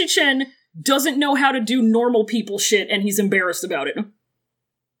that Lan Shichen doesn't know how to do normal people shit, and he's embarrassed about it.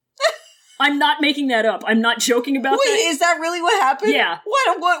 I'm not making that up. I'm not joking about that. Wait, is that really what happened? Yeah.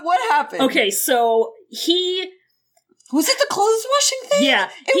 What happened? Okay, so was it the clothes washing thing? Yeah.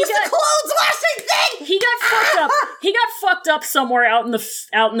 It was the clothes washing thing! He got fucked up. He got fucked up somewhere out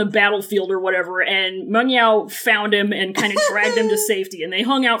in the battlefield or whatever, and Mengyao found him and kind of dragged him to safety, and they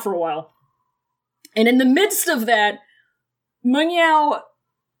hung out for a while. And in the midst of that, Mengyao,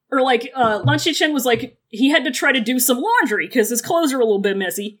 or like, Lan Shichen was like, he had to try to do some laundry, because his clothes are a little bit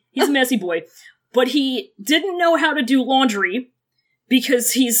messy. He's a messy boy. But he didn't know how to do laundry,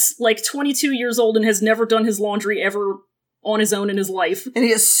 because he's like 22 years old and has never done his laundry ever on his own in his life. And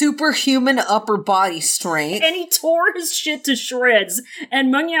he has superhuman upper body strength. And he tore his shit to shreds.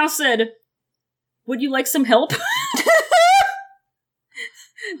 And Mengyao said, would you like some help?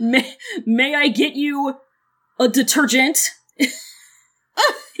 May I get you a detergent?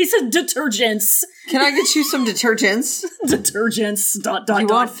 He said detergents. Can I get you some detergents? Detergents. You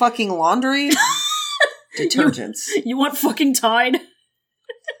want fucking laundry? Detergents. You want fucking Tide?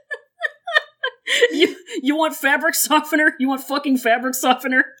 You want fabric softener? You want fucking fabric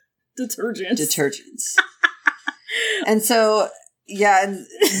softener? Detergents. And so Yeah, and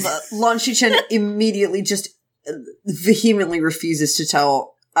Lan Xichen immediately just vehemently refuses to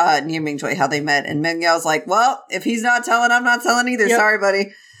tell Nie Mingjue how they met, and Meng Yao's like, well, if he's not telling, I'm not telling either. Yep. Sorry,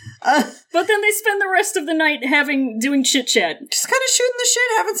 buddy. But then they spend the rest of the night doing chit-chat. Just kind of shooting the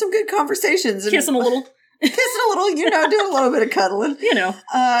shit, having some good conversations. And kissing a little. Kissing a little, doing a little bit of cuddling.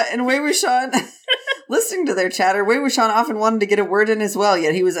 And Wei Wuxian, listening to their chatter, Wei Wuxian often wanted to get a word in as well,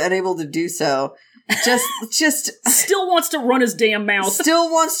 yet he was unable to do so. Just still wants to run his damn mouth.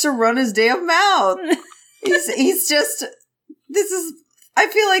 He's just, I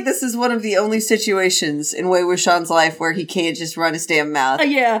feel like this is one of the only situations in Wei Wuxian's life where he can't just run his damn mouth.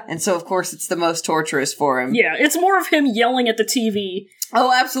 Yeah. And so, of course, it's the most torturous for him. Yeah, it's more of him yelling at the TV.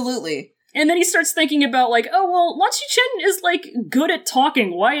 Oh, absolutely. And then he starts thinking about, like, oh, well, Lan Xichen is, like, good at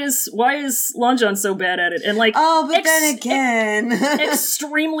talking. Why is Lan Zhan so bad at it? And, like... Oh, but then again...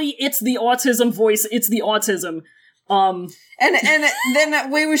 extremely, it's the autism voice, it's the autism. And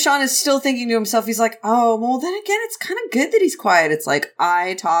then Wei Wuxian is still thinking to himself, he's like, oh, well, then again, it's kind of good that he's quiet. It's like,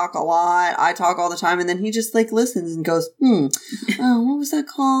 I talk a lot, I talk all the time, and then he just, like, listens and goes, oh, what was that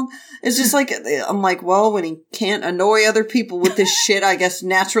called? It's just like, I'm like, well, when he can't annoy other people with this shit, I guess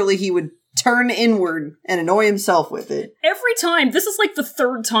naturally he would turn inward and annoy himself with it. Every time, this is, like, the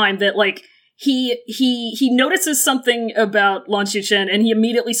third time that, like, he notices something about Lan Xichen, and he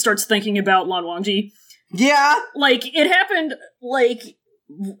immediately starts thinking about Lan Wangji. Yeah. Like, it happened, like,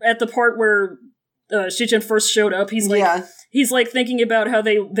 at the part where Xichen first showed up. He's like thinking about how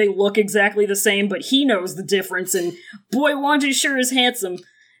they look exactly the same, but he knows the difference, and boy, Wangji sure is handsome.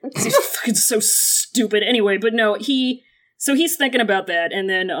 He's fucking so stupid. Anyway, but no, he's thinking about that, and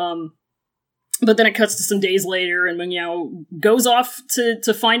then, but then it cuts to some days later, and Meng Yao goes off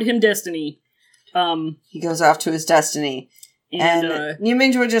to find him destiny. He goes off to his destiny. And Nie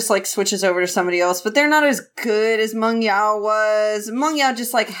Mingjue just, like, switches over to somebody else, but they're not as good as Meng Yao was. Meng Yao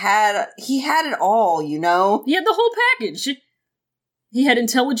just, like, had it all, He had the whole package. He had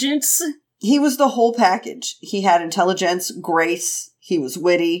intelligence. He was the whole package. He had intelligence, grace, he was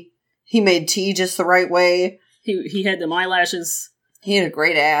witty, he made tea just the right way. He had them eyelashes. He had a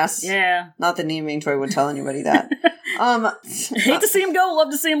great ass. Yeah. Not that Nie Mingjue would tell anybody that. Hate to see him go, love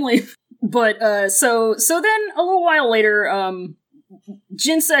to see him leave. But, so then, a little while later,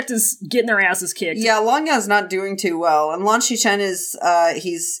 Jinsect is getting their asses kicked. Yeah, Lan Yao's not doing too well, and Lan Xichen is,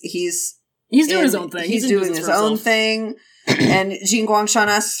 he's doing his own thing. He's doing his own thing, and Jin Guangshan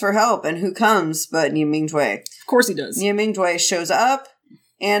asks for help, and who comes but Nie Mingjue? Of course he does. Nie Mingjue shows up,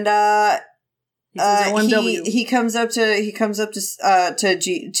 and, he comes up to Jigus,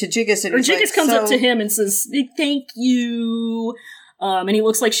 and Jigus comes up to him and says, thank you. And he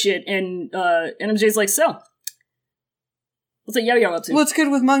looks like shit, and NMJ's like, so, what's that Yao Yao up to? What's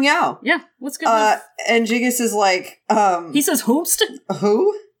good with Meng Yao? Yeah, what's good with... And Jigus is like, he says, whomst?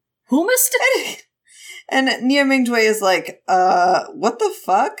 Who? Whomest? And Nie Mingjue is like, what the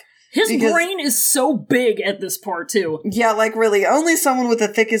fuck? His brain is so big at this part, too. Yeah, like, really, only someone with the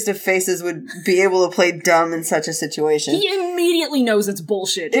thickest of faces would be able to play dumb in such a situation. He immediately knows it's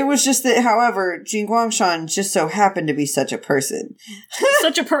bullshit. It was just that, however, Jin Guangshan just so happened to be such a person.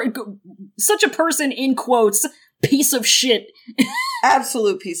 such a person, in quotes, piece of shit.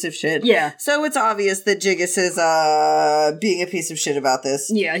 Absolute piece of shit. Yeah. So it's obvious that Jigus is being a piece of shit about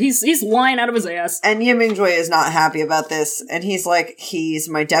this. Yeah, he's lying out of his ass. And Nie Mingjue is not happy about this. And he's like, he's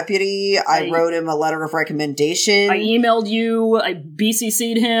my deputy. I wrote him a letter of recommendation. I emailed you. I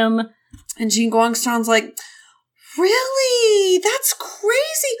BCC'd him. And Jin Guangshan's like, really? That's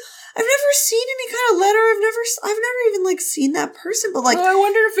crazy. I've never seen any kind of letter. I've never even, like, seen that person, but, like... I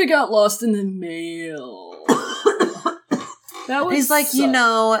wonder if it got lost in the mail. That was... He's like,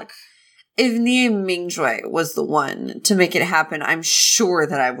 if Nie Mingjue was the one to make it happen, I'm sure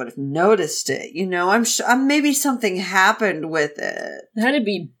that I would have noticed it. I'm maybe something happened with it. That'd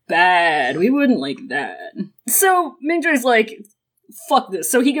be bad. We wouldn't like that. So, Mingjue's like, fuck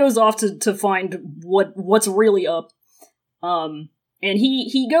this. So he goes off to find what's really up. And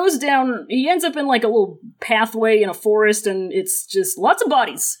he goes down, he ends up in, like, a little pathway in a forest, and it's just lots of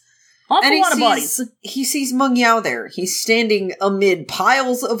bodies. Lot of bodies. He sees Meng Yao there. He's standing amid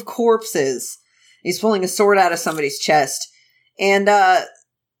piles of corpses. He's pulling a sword out of somebody's chest. And,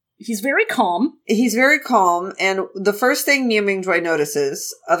 he's very calm. And the first thing Nie Mingjue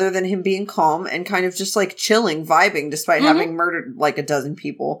notices, other than him being calm and kind of just, like, chilling, vibing, despite having murdered, like, a dozen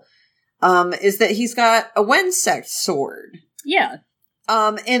people, is that he's got a Wen sect sword. Yeah.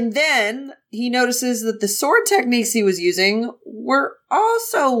 And then he notices that the sword techniques he was using were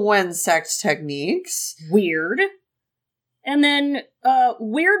also Wen sect techniques. Weird. And then,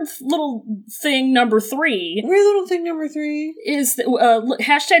 weird little thing number 3. Weird little thing number 3 is that,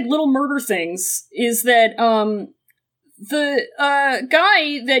 hashtag little murder things is that, the,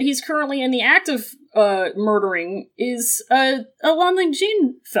 guy that he's currently in the act of, murdering is, a Lanling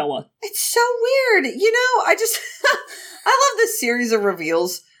Jean fella. It's so weird. You know, I just, I love this series of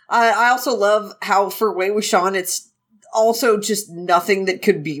reveals. I also love how for Wei Wuxian, it's also just nothing that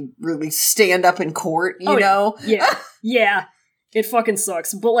could be really stand up in court, you know? Yeah. Yeah. It fucking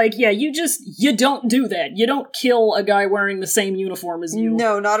sucks. But, like, yeah, you don't do that. You don't kill a guy wearing the same uniform as you.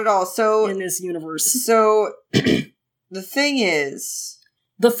 No, not at all. So, in this universe. So, the thing is,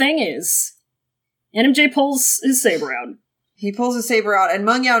 NMJ pulls his saber out. He pulls his saber out, and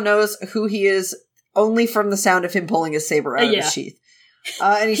Meng Yao knows who he is only from the sound of him pulling his saber out of his sheath.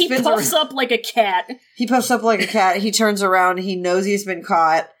 And he puffs up like a cat. He puffs up like a cat. He turns around. He knows he's been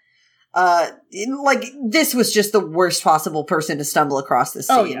caught. Like, this was just the worst possible person to stumble across this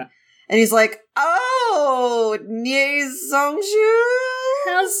scene. Oh, yeah. And he's like, oh, Nie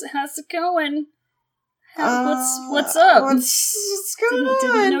Songshu? How's it going? What's up? What's going on?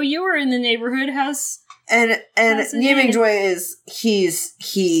 Didn't know you were in the neighborhood. How's Nie Mingjue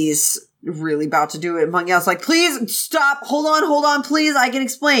he's really about to do it. Meng Yao's like, please stop. Hold on, please. I can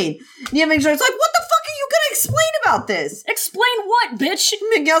explain. Nie Mingjue's like, what the fuck are you gonna explain about this? Explain what, bitch?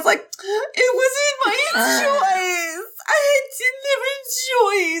 Meng Yao's like, it wasn't my choice. I had different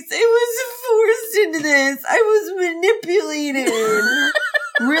choice. I was forced into this. I was manipulated.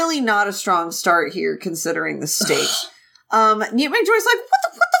 Really not a strong start here, considering the stakes. Nie Mingjue's like, what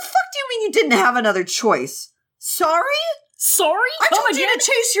the fuck do you mean you didn't have another choice? Sorry? I told you to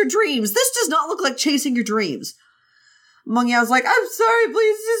chase your dreams. This does not look like chasing your dreams. Meng Yao's like, I'm sorry,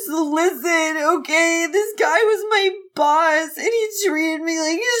 please just listen, okay? This guy was my boss, and he treated me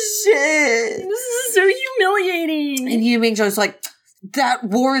like shit. This is so humiliating. And Nie Mingjue's like, that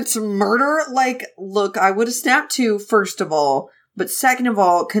warrants murder? Like, look, I would have snapped too, first of all. But second of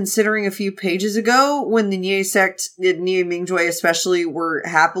all, considering a few pages ago, when the Nie sect, Nie Mingjue especially, were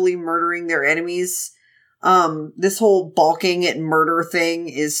happily murdering their enemies, this whole balking at murder thing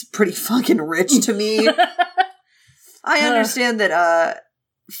is pretty fucking rich to me. I understand that,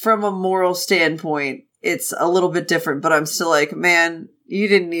 from a moral standpoint, it's a little bit different, but I'm still like, man, you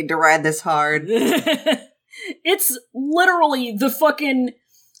didn't need to ride this hard. It's literally the fucking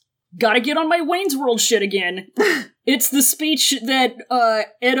gotta get on my Wayne's World shit again. It's the speech that,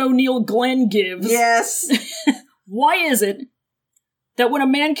 Ed O'Neill Glenn gives. Yes. Why is it that when a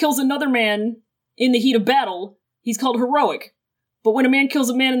man kills another man in the heat of battle, he's called heroic, but when a man kills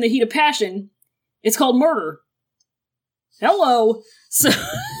a man in the heat of passion, it's called murder? Hello. So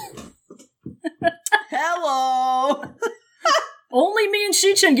hello. Only me and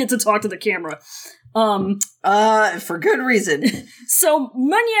Shi-Chen get to talk to the camera. For good reason. So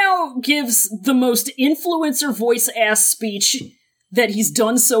Meng Yao gives the most influencer voice ass speech that he's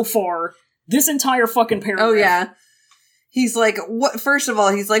done so far. This entire fucking paragraph. Oh yeah. He's like, what? First of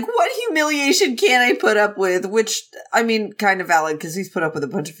all, he's like, what humiliation can I put up with? Which, I mean, kind of valid, because he's put up with a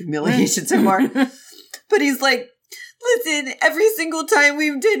bunch of humiliation so far. But he's like, listen, every single time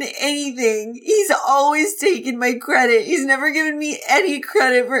we've done anything, he's always taken my credit. He's never given me any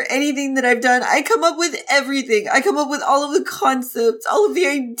credit for anything that I've done. I come up with everything. I come up with all of the concepts, all of the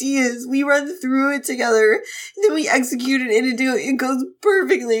ideas. We run through it together, and then we execute it, and it goes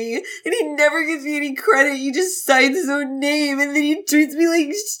perfectly. And he never gives me any credit. He just signs his own name, and then he treats me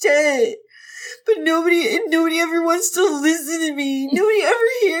like shit. But nobody ever wants to listen to me. Nobody ever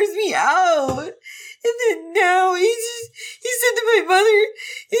hears me out. And then now he said to my mother,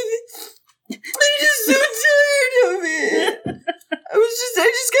 I'm just so tired of it. I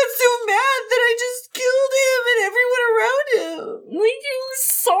just got so mad that I just killed him and everyone around him. Like, I'm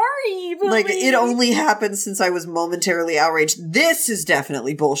sorry, but like, it only happened since I was momentarily outraged. This is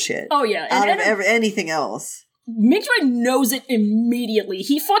definitely bullshit. Oh yeah. Out of anything else. Mingjue knows it immediately.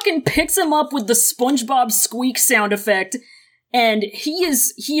 He fucking picks him up with the SpongeBob squeak sound effect. And he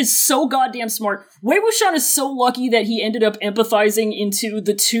is so goddamn smart. Wei Wuxian is so lucky that he ended up empathizing into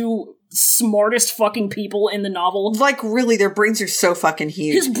the two smartest fucking people in the novel. Like, really, their brains are so fucking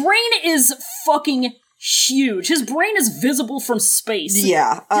huge. His brain is fucking huge. His brain is visible from space.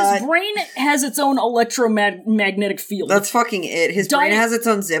 Yeah. His brain has its own electromagnetic field. That's fucking it. His brain has its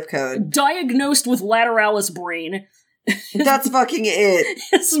own zip code. Diagnosed with lateralis brain. That's fucking it.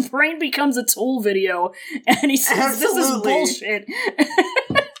 His brain becomes a Tool video, and he says, "This is bullshit."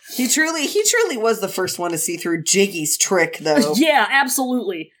 He truly was the first one to see through Jiggy's trick, though. Yeah,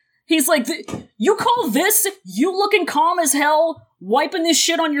 absolutely. He's like, "You call this? You looking calm as hell, wiping this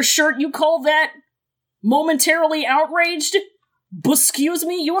shit on your shirt? You call that momentarily outraged? Excuse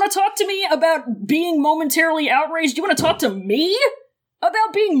me? You want to talk to me about being momentarily outraged? You want to talk to me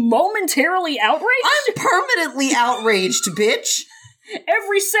about being momentarily outraged? I'm permanently outraged, bitch.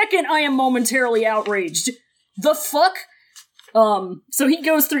 Every second I am momentarily outraged. The fuck? So he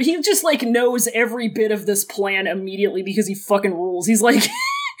goes through, he just, like, knows every bit of this plan immediately because he fucking rules. He's like...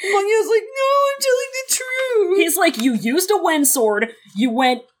 Mongyao's like, no, I'm telling the truth. He's like, you used a Wen sword, you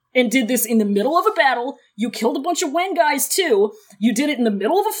went and did this in the middle of a battle, you killed a bunch of Wen guys too, you did it in the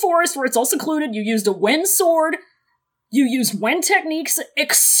middle of a forest where it's all secluded, you used a Wen sword, you used Wen techniques,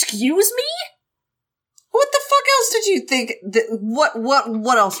 excuse me? What the fuck else did you think?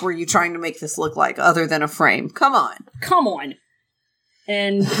 What else were you trying to make this look like other than a frame? Come on. Come on.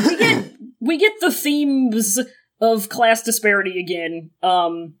 And we get the themes of class disparity again,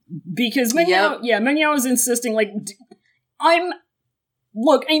 because Mengyao is insisting, like, I'm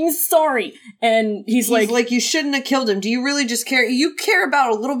sorry, and he's like, you shouldn't have killed him. Do you really just care? You care about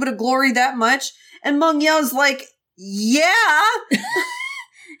a little bit of glory that much? And Mengyao's like, yeah.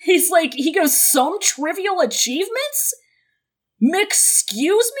 He's like, he goes, some trivial achievements?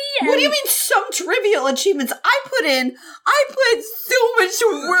 Excuse me? And what do you mean some trivial achievements? I put so much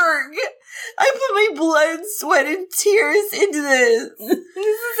work. I put my blood, sweat, and tears into this. This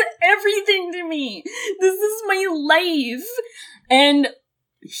is everything to me. This is my life. And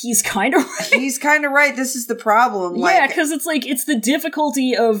he's kind of right. He's kind of right. This is the problem. Yeah, because it's like, it's the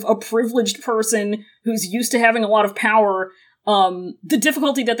difficulty of a privileged person who's used to having a lot of power, the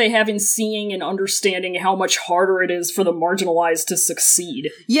difficulty that they have in seeing and understanding how much harder it is for the marginalized to succeed.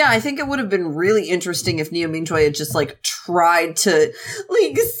 Yeah, I think it would have been really interesting if Neo Mingjoy had just, like, tried to,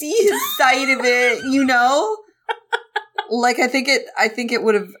 like, see his side of it, you know? Like, I think it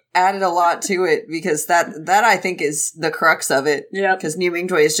would have added a lot to it, because that I think is the crux of it. Yeah. Because Neo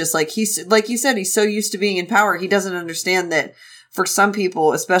Mingjoy is just like, he's, like you said, he's so used to being in power, he doesn't understand that for some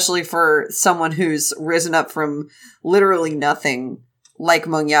people, especially for someone who's risen up from literally nothing, like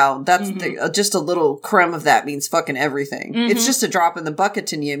Mengyao, that's just a little crumb of that means fucking everything. Mm-hmm. It's just a drop in the bucket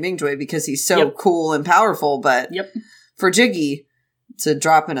to Neo Mingjoy because he's so cool and powerful, but for Jiggy, it's a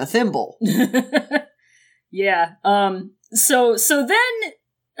drop in a thimble. Yeah. So then,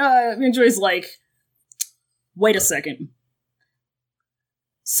 Mingjoy's like, wait a second.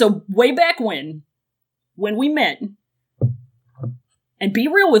 So way back when we met, and be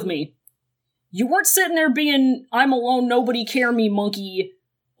real with me, you weren't sitting there being, I'm alone, nobody care me monkey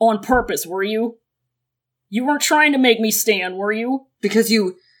on purpose, were you? You weren't trying to make me stand, were you? Because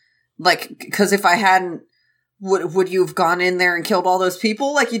if I hadn't, would you have gone in there and killed all those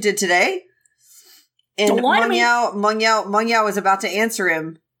people like you did today? And Mengyao was about to answer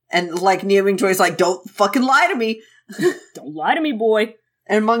him, and like Neo Mingjoy's like, don't fucking lie to me. Don't lie to me, boy.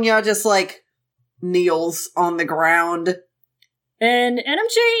 And Mengyao just like kneels on the ground. And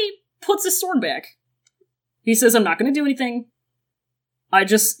NMJ puts his sword back. He says, I'm not going to do anything.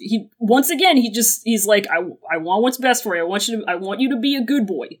 He's like, I want what's best for you. I want you to be a good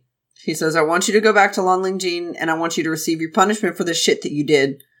boy. He says, I want you to go back to Lonlingjin, and I want you to receive your punishment for the shit that you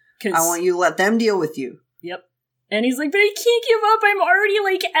did. I want you to let them deal with you. Yep. And he's like, but I can't give up. I'm already,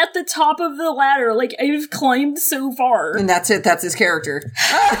 like, at the top of the ladder. Like, I've climbed so far. And that's it. That's his character.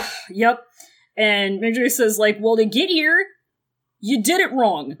 Yep. And Mingjoy says, like, well, to get here, you did it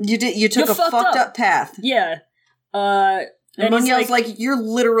wrong. You took a fucked up path. Yeah. And Mengyao's like, you're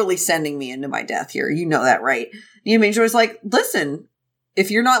literally sending me into my death here. You know that, right? Neo Mingjoy's like, listen, if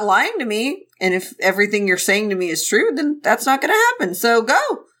you're not lying to me, and if everything you're saying to me is true, then that's not going to happen. So go.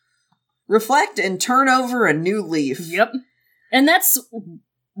 Reflect and turn over a new leaf. Yep. And that's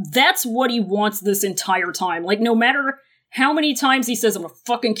what he wants this entire time. Like, no matter how many times he says, I'm gonna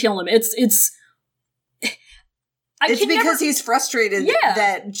fucking kill him, it's because he's frustrated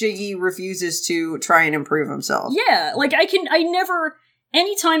that Jiggy refuses to try and improve himself. Yeah, like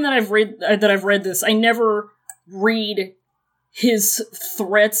anytime that I've read this, I never read his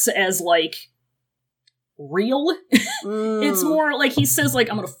threats as like real. It's more like he says like,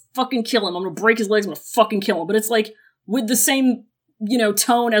 I'm gonna fucking kill him, I'm gonna break his legs, I'm gonna fucking kill him. But it's like with the same,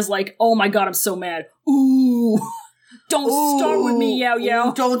 tone as like, oh my god, I'm so mad. Ooh. Don't start with me, Yao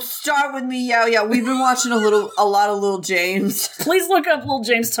Yao. Don't start with me, Yao Yao. We've been watching a lot of Lil James. Please look up Lil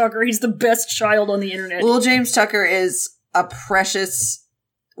James Tucker. He's the best child on the internet. Lil James Tucker is a precious...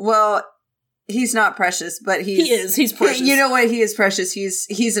 Well, he's not precious, but he is. He's precious. You know what? He is precious.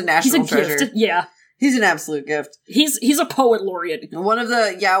 He's a national treasure. Gift. Yeah. He's an absolute gift. He's a poet laureate. One of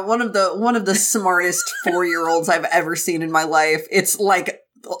the smartest 4-year-olds I've ever seen in my life. It's like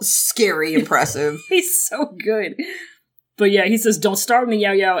scary impressive. He's so good. But yeah, he says, "Don't start with me,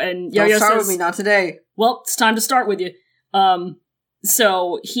 Yao Yao," and Yao Yao start says, with me, not today. "Well, it's time to start with you."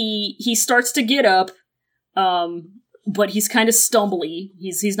 So he starts to get up, but he's kind of stumbly.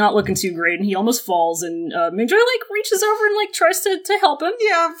 He's not looking too great, and he almost falls. And Mingjoy reaches over and tries to help him.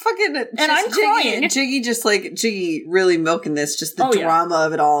 Yeah, fucking. And I'm crying. Jiggy really milking this, just the drama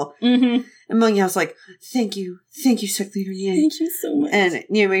of it all. Mm-hmm. And Meng Yao's like, "Thank you, Sect Leader Yi. Thank you so much." And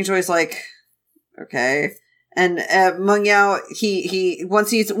Mingjoy's like, "Okay." And Meng Yao, he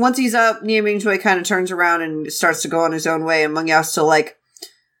once he's up, Mingjoy kind of turns around and starts to go on his own way, and Meng Yao's still like,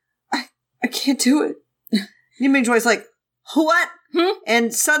 I can't do it. Mingjoy's like, what?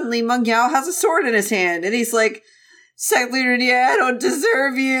 And suddenly Meng Yao has a sword in his hand, and he's like, Sect Leader Yi, I don't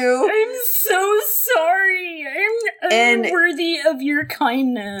deserve you. I'm so sorry. I'm unworthy of your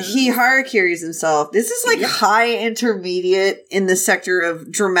kindness. He harakiris himself. This is high intermediate in the sector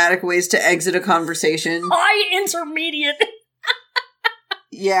of dramatic ways to exit a conversation. High intermediate.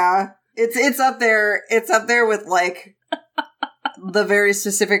 Yeah. It's up there. It's up there with the very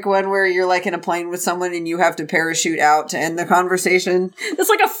specific one where you're in a plane with someone and you have to parachute out to end the conversation. It's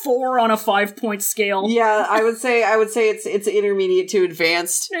like a 4 on a 5-point scale. Yeah, I would say it's intermediate to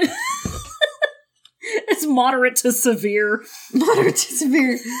advanced. It's moderate to severe. Moderate to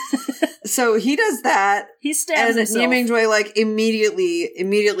severe. So he does that. He stabs himself. And Mingjoy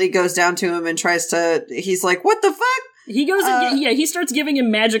immediately goes down to him and tries to. He's like, "What the fuck?" He goes he starts giving him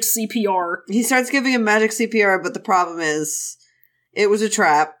magic CPR. He starts giving him magic CPR, but the problem is, it was a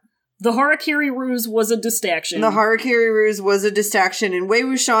trap. The Harakiri ruse was a distraction. And Wei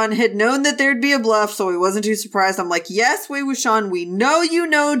Wuxian had known that there'd be a bluff, so he wasn't too surprised. I'm like, yes, Wei Wuxian, we know you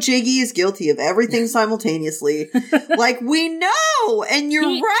know Jiggy is guilty of everything simultaneously. We know! And you're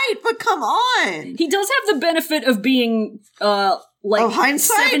right, but come on! He does have the benefit of being,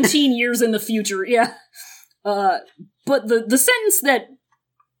 hindsight? 17 years in the future, yeah. But the sentence that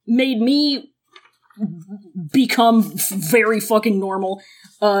made me become very fucking normal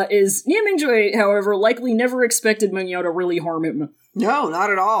is Mingjoy, however, likely never expected Meng Yao to really harm him. No, not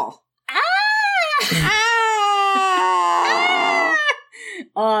at all.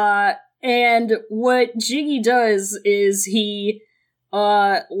 And what Jiggy does is he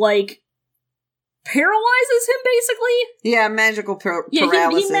paralyzes him, basically. Yeah, magical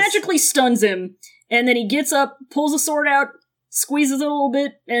paralysis. He magically stuns him, and then he gets up, pulls the sword out, squeezes it a little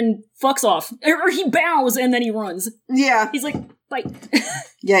bit, and fucks off. Or he bows, and then he runs. Yeah. He's like, bye.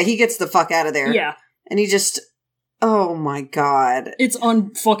 Yeah, he gets the fuck out of there. Yeah. And he just, oh my god. It's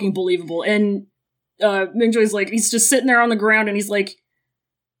unfucking believable. And Mingjoy's he's just sitting there on the ground, and he's like,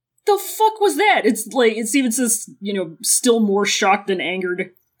 the fuck was that? It's even says, still more shocked than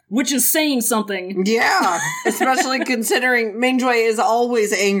angered, which is saying something. Yeah, especially considering Mingjoy is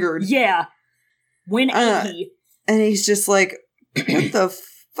always angered. Yeah. When ain't he? And he's just like, what the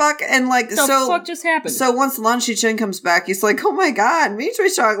fuck? And what the fuck just happened? So once Lan Shichen comes back, he's like, oh my god,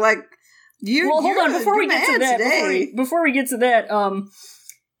 Mingjoy shock, Well, hold on, before we get to that, before we get to that,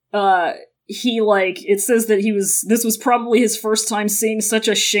 he it says that this was probably his first time seeing such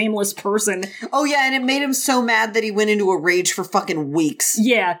a shameless person. Oh yeah, and it made him so mad that he went into a rage for fucking weeks.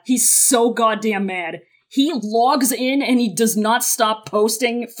 Yeah, he's so goddamn mad. He logs in and he does not stop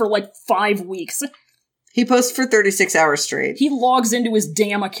posting for 5 weeks. He posts for 36 hours straight. He logs into his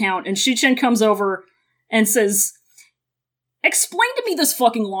damn account, and Shichen comes over and says, explain to me this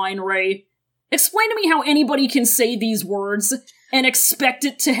fucking line, Ray. Explain to me how anybody can say these words and expect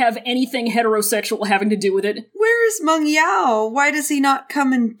it to have anything heterosexual having to do with it. Where is Meng Yao? Why does he not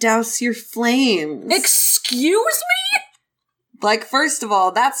come and douse your flames? Excuse me? First of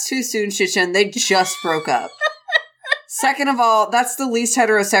all, that's too soon, Shichen. They just broke up. Second of all, that's the least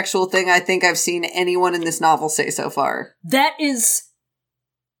heterosexual thing I think I've seen anyone in this novel say so far. That is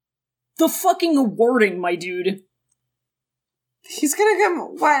the fucking wording, my dude. He's gonna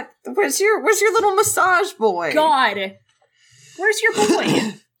come. What? Where's your little massage boy? God, where's your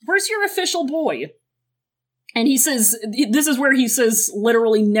boy? Where's your official boy? And he says, this is where he says,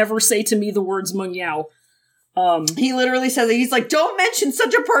 literally, never say to me the words Meng Yao. He literally says it. He's like, don't mention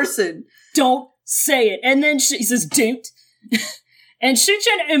such a person. Don't say it. And then he says, don't. And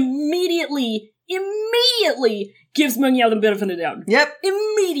Shichen immediately gives Meng Yao the benefit of the doubt. Yep.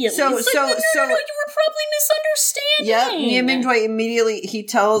 Immediately. So, no, you were probably misunderstanding. Yep. Mingjoy immediately, he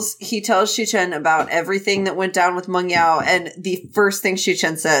tells Shichen about everything that went down with Meng Yao, and the first thing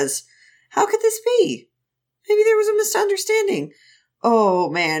Shichen says, how could this be? Maybe there was a misunderstanding. Oh,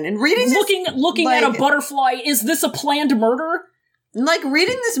 man. And reading this, looking at a butterfly, is this a planned murder? Like,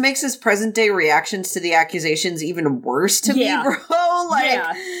 reading this makes his present-day reactions to the accusations even worse to me, bro.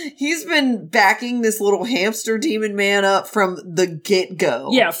 Like, he's been backing this little hamster demon man up from the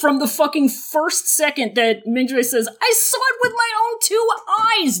get-go. Yeah, from the fucking first second that Mingjoy says, I saw it with my own 2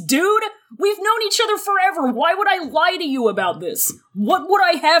 eyes, dude! We've known each other forever. Why would I lie to you about this? What would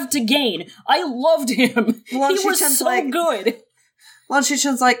I have to gain? I loved him. He was so good. Lan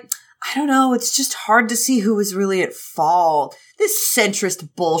Shuchen's like, I don't know, it's just hard to see who was really at fault. This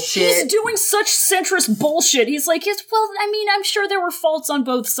centrist bullshit. He's doing such centrist bullshit. He's like, well, I mean, I'm sure there were faults on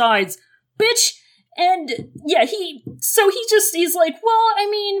both sides. Bitch. And, yeah, he's like, well, I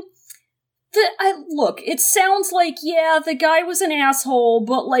mean, look, it sounds like, yeah, the guy was an asshole,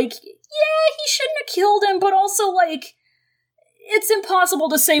 but, like, yeah, he shouldn't have killed him, but also, like, it's impossible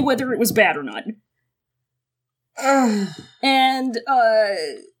to say whether it was bad or not. And,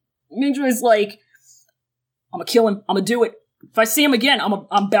 Mingjoy's like, I'm gonna kill him. I'm gonna do it. If I see him again, I'm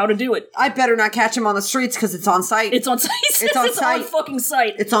about to do it. I better not catch him on the streets because it's on site. It's on site. It's on fucking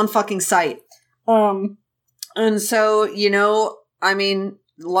site. It's on fucking site. And so, you know, I mean,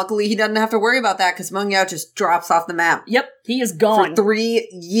 luckily he doesn't have to worry about that because Meng Yao just drops off the map. Yep, he is gone. For 3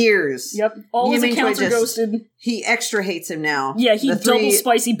 years. Yep, all his accounts are ghosted. He extra hates him now. Yeah, he double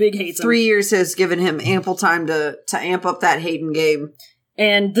spicy big hates him. 3 years has given him ample time to amp up that hating game.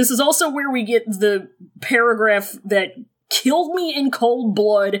 And this is also where we get the paragraph that killed me in cold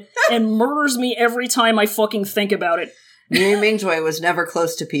blood and murders me every time I fucking think about it. Niu Mingjoy was never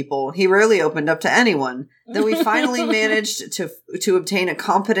close to people. He rarely opened up to anyone. Though he finally managed to obtain a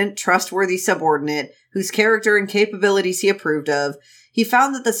competent, trustworthy subordinate whose character and capabilities he approved of, he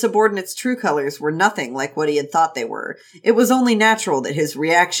found that the subordinate's true colors were nothing like what he had thought they were. It was only natural that his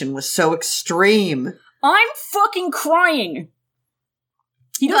reaction was so extreme. I'm fucking crying.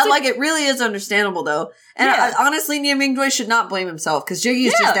 Like, it really is understandable, though. And honestly, Niu Mingjoy should not blame himself, because Jiggy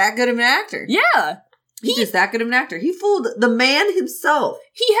is just that good of an actor. Yeah. He's just that good of an actor. He fooled the man himself.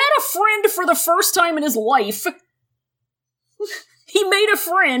 He had a friend for the first time in his life. He made a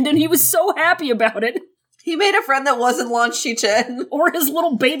friend, and he was so happy about it. He made a friend that wasn't Lan Xichen. Or his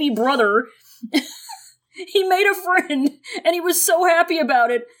little baby brother. He made a friend, and he was so happy about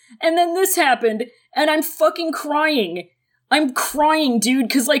it. And then this happened, and I'm fucking crying. I'm crying, dude,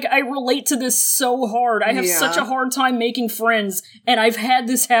 because, like, I relate to this so hard. I have such a hard time making friends, and I've had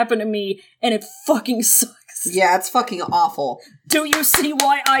this happen to me, and it fucking sucks. Yeah, it's fucking awful. Do you see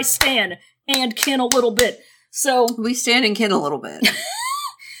why I stan and kin a little bit? So we stand and kin a little bit.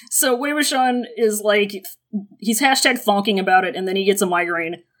 So Wei Wuxian is, like, he's hashtag thonking about it, and then he gets a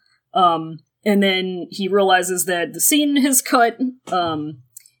migraine. And then he realizes that the scene has cut,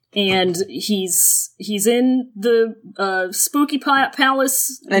 and he's in the spooky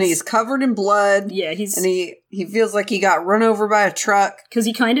palace, and he's covered in blood. Yeah, and he feels like he got run over by a truck because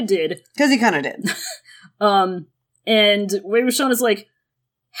he kind of did. And Wei Wuxian is like,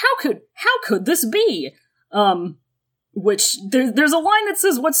 how could this be? Which there's a line that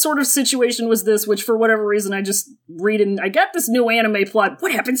says, "What sort of situation was this?" Which for whatever reason I just read, and I got this new anime plot.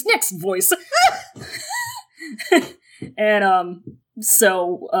 What happens next? Voice. And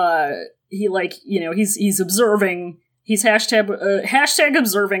so he, like, you know, he's observing. He's hashtag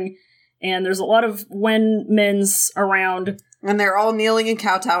observing, and there's a lot of Wen men's around, and they're all kneeling and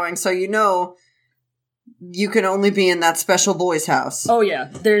kowtowing. So you know, you can only be in that special boy's house. Oh yeah,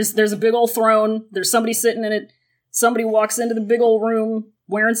 there's a big old throne. There's somebody sitting in it. Somebody walks into the big old room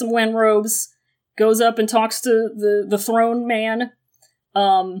wearing some Wen robes, goes up and talks to the throne man,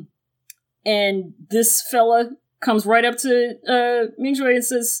 and this fella comes right up to Mingjoy and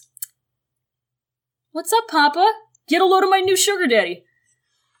says, "What's up, Papa? Get a load of my new sugar daddy."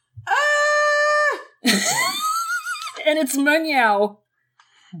 And it's Meng Yao.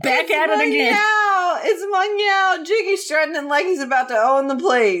 Back at it again. It's Meng Yao. Jiggy strutting like he's about to own the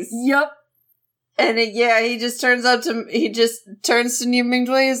place. Yep. And he just turns to Niu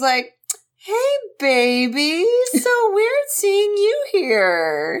Mingjoy. He's like, "Hey, baby, so weird seeing you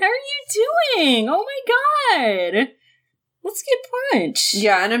here. How are you doing? Oh my god. Let's get brunch."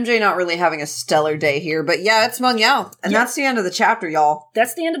 Yeah, NMJ not really having a stellar day here, but yeah, it's Meng Yao. And that's the end of the chapter, y'all.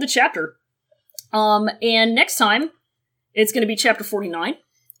 That's the end of the chapter. And next time, it's going to be chapter 49.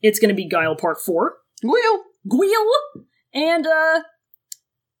 It's going to be Guile Part 4. Guile! And,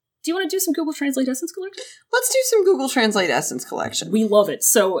 do you want to do some Google Translate Essence Collection? Let's do some Google Translate Essence Collection. We love it.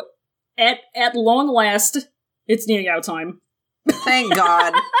 So, at long last, it's Niu Yao time. Thank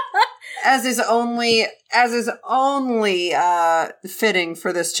God. As is only fitting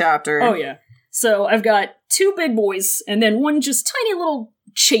for this chapter. Oh yeah. So I've got 2 big boys and then one just tiny little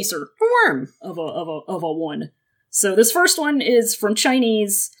chaser. A worm. Of a one. So this first one is from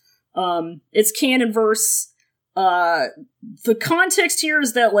Chinese. It's canon verse. The context here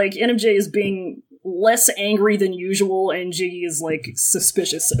is that, like, NMJ is being less angry than usual, and Jiggy is, like,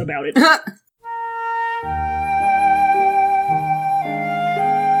 suspicious about it.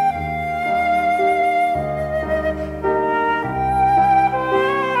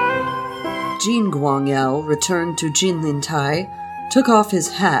 Jin Guangyao returned to Jinlin Tai, took off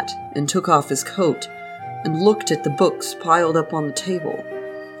his hat and took off his coat, and looked at the books piled up on the table.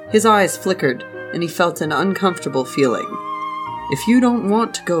 His eyes flickered, and he felt an uncomfortable feeling. If you don't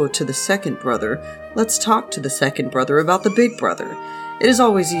want to go to the second brother, let's talk to the second brother about the big brother. It is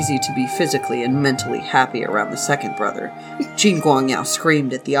always easy to be physically and mentally happy around the second brother. Jin Guangyao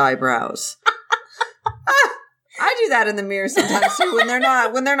screamed at the eyebrows. I do that in the mirror sometimes too when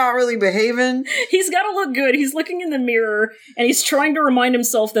they're not really behaving. He's got to look good. He's looking in the mirror and he's trying to remind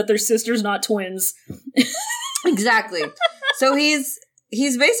himself that they're sisters, not twins. Exactly. So he's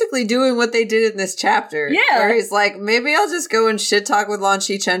basically doing what they did in this chapter. Yeah. Where he's like, maybe I'll just go and shit talk with Lan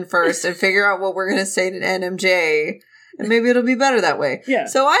Qichen first and figure out what we're going to say to NMJ. And maybe it'll be better that way. Yeah.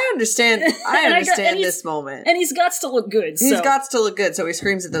 So I understand this moment. And he's got to look good. So. He's got to look good, so he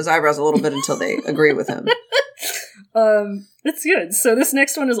screams at those eyebrows a little bit until they agree with him. That's good. So this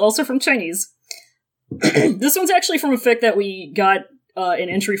next one is also from Chinese. This one's actually from a fic that we got an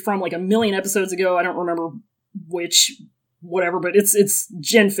entry from like a million episodes ago. I don't remember which, whatever, but it's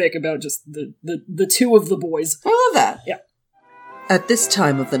genfic about just the two of the boys. I love that. Yeah. At this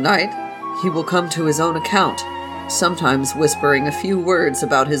time of the night, he will come to his own account, sometimes whispering a few words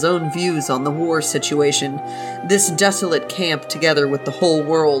about his own views on the war situation. This desolate camp together with the whole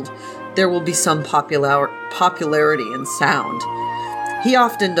world, there will be some popularity and sound. He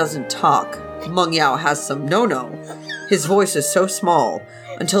often doesn't talk. Meng Yao has some no-no. His voice is so small,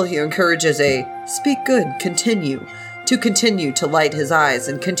 until he encourages a speak good, continue, to light his eyes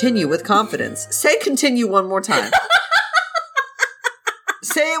and continue with confidence. Say continue one more time.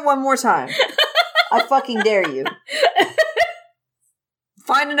 Say it one more time. I fucking dare you.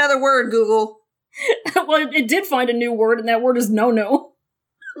 Find another word, Google. Well, it did find a new word, and that word is no-no.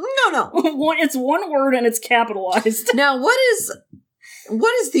 No. It's one word, and it's capitalized. Now, what is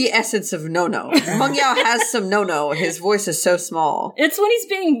the essence of no-no? Meng Yao has some no-no. His voice is so small. It's when he's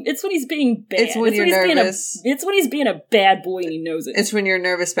being bad. It's when you're nervous. It's when he's being a bad boy and he knows it. It's when you're a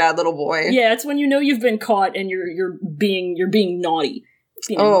nervous, bad little boy. Yeah, it's when you know you've been caught and you're being naughty.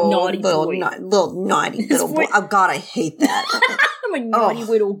 Being a naughty boy. Little naughty little boy. Oh God, I hate that. I'm a naughty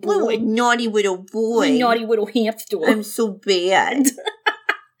little boy. Little naughty little boy. Naughty little hamster. I'm so bad.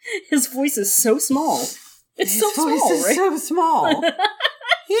 His voice is so small. It's His so voice small, is right? so small.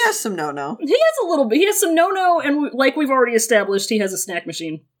 He has some no-no. He has a little bit. He has some no-no, and like we've already established, he has a snack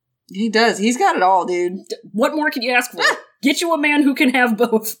machine. He does. He's got it all, dude. What more can you ask for? Get you a man who can have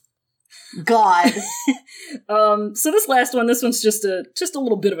both. God. So this last one, this one's just a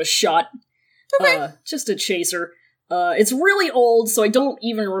little bit of a shot. Okay. Just a chaser. It's really old, so I don't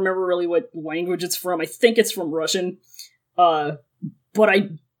even remember really what language it's from. I think it's from Russian. But I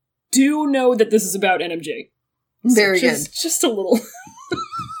do know that this is about NMJ. Very so good. Just a little.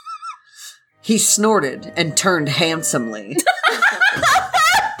 He snorted and turned handsomely.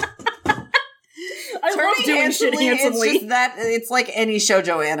 I love doing shit handsomely. It's just that it's like any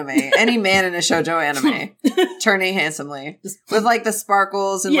shoujo anime. Any man in a shoujo anime turning handsomely. With like the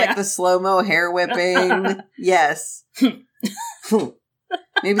sparkles and like the slow-mo hair whipping. Yes.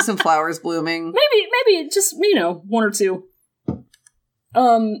 Maybe some flowers blooming. Maybe just, one or two.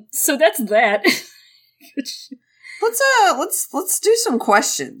 So that's that. Let's do some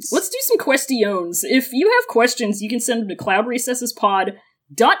questions. Let's do some questions. If you have questions, you can send them to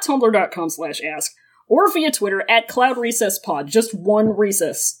cloudrecessespod.tumblr.com/ask or via Twitter @cloudrecesspod. Just one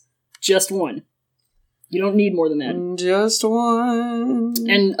recess. Just one. You don't need more than that. Just one.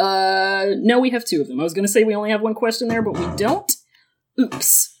 And, no, we have two of them. I was gonna say we only have one question there, but we don't.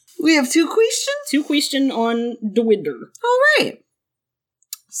 Oops. We have two questions? Two question on the Winder. All right.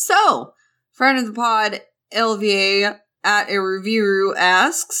 So, friend of the pod, LVA @a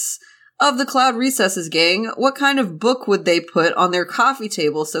asks, of the Cloud Recesses gang, what kind of book would they put on their coffee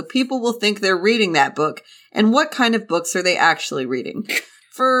table so people will think they're reading that book? And what kind of books are they actually reading?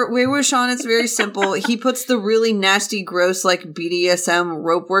 For Wei Wuxian, it's very simple. He puts the really nasty, gross, like BDSM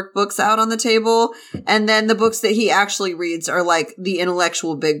rope work books out on the table. And then the books that he actually reads are like the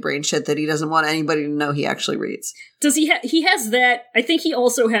intellectual big brain shit that he doesn't want anybody to know he actually reads. Does he he has that? I think he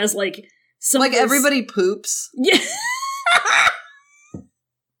also has like some like everybody poops. Yeah.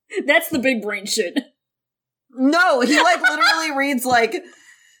 That's the big brain shit. No, he like literally reads like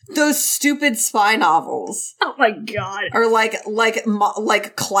those stupid spy novels Oh my god. are like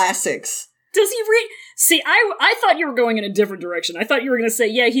classics. Does he read? See, I thought you were going in a different direction. I thought you were going to say,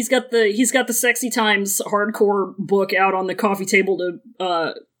 yeah, he's got the Sexy Times hardcore book out on the coffee table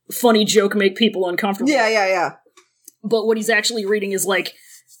to funny joke make people uncomfortable. Yeah. But what he's actually reading is like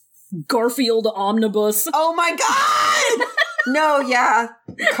Garfield Omnibus. Oh my god! No, yeah.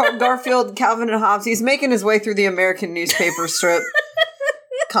 Garfield, Calvin and Hobbes. He's making his way through the American newspaper strip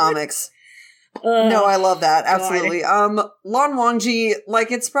comics. No, I love that. Absolutely. Lan Wangji,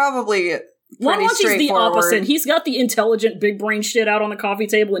 like, it's probably Lan pretty Wangji's the opposite. straightforward. He's got the intelligent big brain shit out on the coffee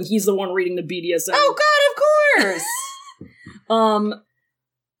table, and he's the one reading the BDSM. Oh god, of course!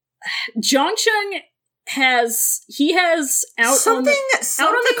 Zhang Cheng has out on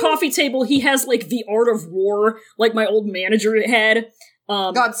the coffee table, he has like the Art of War, like my old manager had.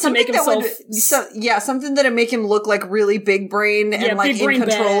 God, to something make himself something that'd make him look like really big brain and like big in brain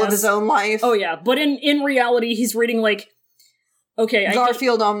control badass. of his own life. Oh yeah, but in reality, he's reading like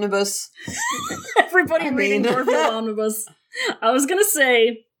Garfield Omnibus. everybody reading Garfield Omnibus. I was gonna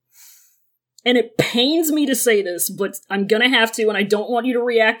say, and it pains me to say this, but I'm gonna have to, and I don't want you to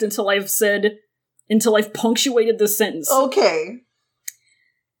react until I've punctuated this sentence. Okay.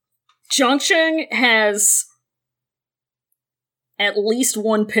 Zhang Cheng has at least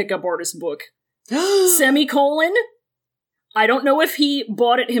one pickup artist book. Semicolon. I don't know if he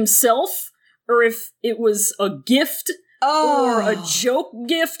bought it himself or if it was a gift or a joke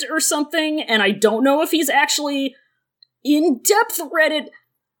gift or something, and I don't know if he's actually in-depth read it,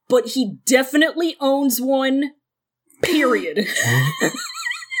 but he definitely owns one, period.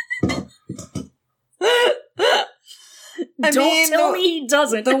 Don't tell me he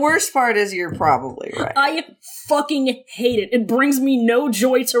doesn't. The worst part is you're probably right. I fucking hate it. It brings me no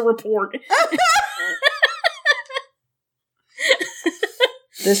joy to report.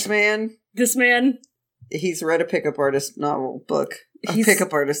 This man, he's read a pickup artist novel book.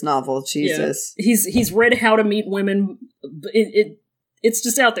 Pickup artist novel, Jesus. Yeah, he's read How to Meet Women. It's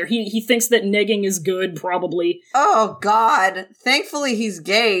just out there. He thinks that negging is good, probably. Oh, God. Thankfully, he's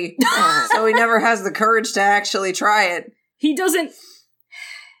gay, so he never has the courage to actually try it. He doesn't...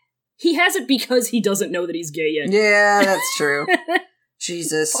 He has it because he doesn't know that he's gay yet. Yeah, that's true.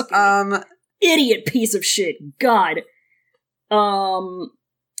 Jesus. Idiot piece of shit. God. Hwai-san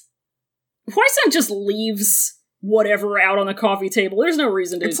just leaves whatever out on the coffee table. There's no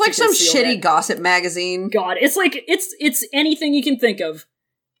reason to. It's like some shitty that. gossip magazine. God, it's like it's anything you can think of.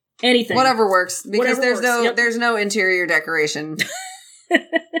 Anything. Whatever works. Because Whatever there's no interior decoration.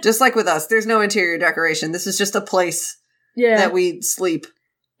 Just like with us, there's no interior decoration. This is just a place that we sleep.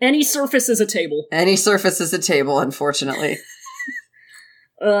 Any surface is a table. Any surface is a table, unfortunately.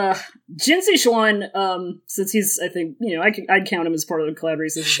 Jin Zixuan, since he's, I think, I'd count him as part of the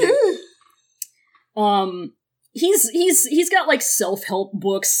collaborators. He's got like self-help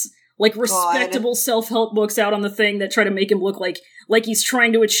books, like respectable self-help books out on the thing that try to make him look like he's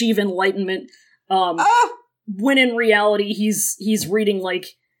trying to achieve enlightenment. When in reality he's reading like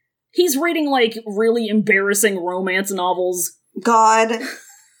really embarrassing romance novels. God.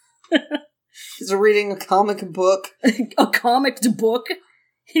 He's reading a comic book. A comic book?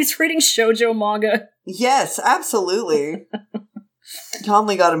 He's reading shoujo manga. Yes, absolutely.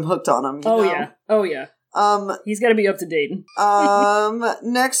 Conley got him hooked on him. Oh yeah. He's got to be up to date.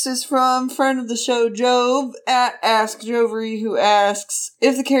 Next is from friend of the show, Jove, at Ask Jovery, who asks,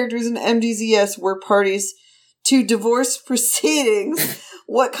 if the characters in MDZS were parties to divorce proceedings,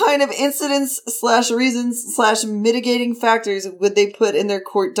 what kind of incidents/reasons/mitigating factors would they put in their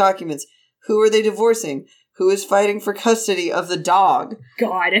court documents? Who are they divorcing? Who is fighting for custody of the dog?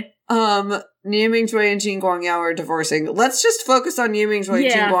 God. Nie Mingjue and Jin Guangyao are divorcing. Let's just focus on Nie Mingjue and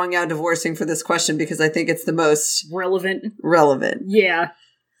Jin Guangyao divorcing for this question because I think it's the most relevant. Yeah.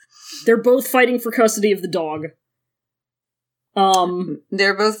 They're both fighting for custody of the dog.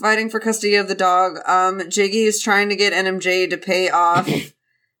 They're both fighting for custody of the dog. Jiggy is trying to get NMJ to pay off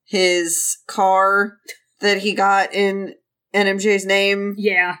his car that he got in NMJ's name.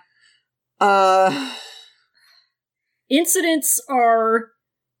 Yeah. Incidents are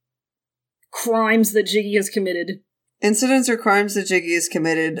crimes that Jiggy has committed. Incidents are crimes that Jiggy has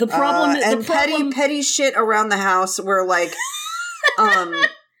committed. The problem petty shit around the house where like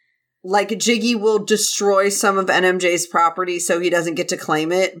Jiggy will destroy some of NMJ's property so he doesn't get to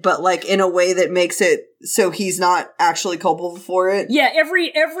claim it, but like in a way that makes it so he's not actually culpable for it. Yeah,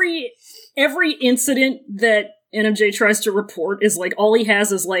 every incident that NMJ tries to report is like all he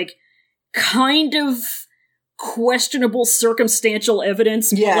has is like kind of questionable circumstantial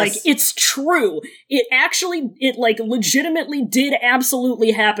evidence, but Yes. like, it's true. It like legitimately did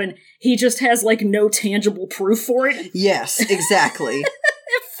absolutely happen. He just has like no tangible proof for it. Yes, exactly.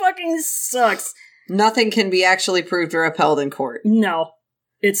 It fucking sucks. Nothing can be actually proved or upheld in court. No.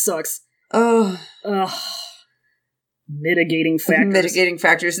 It sucks. Oh. Ugh. Mitigating factors. Mitigating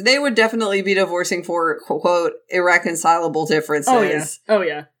factors. They would definitely be divorcing for, quote, irreconcilable differences. Oh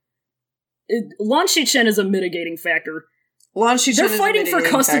yeah. Lan Shichen is a mitigating factor. Lan Shichen They're is a fighting for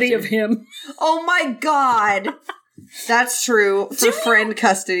mitigating custody factor. of him. Oh my god! That's true. For friend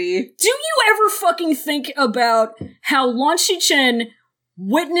custody. Do you ever fucking think about how Lan Shichen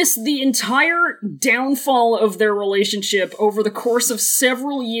witnessed the entire downfall of their relationship over the course of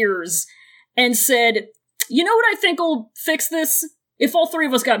several years and said, you know what I think will fix this? If all three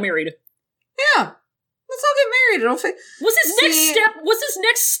of us got married. Yeah. Let's all get married. It'll Was his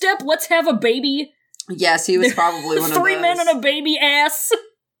next step, let's have a baby? Yes, he was probably one of those. 3 men and a baby ass.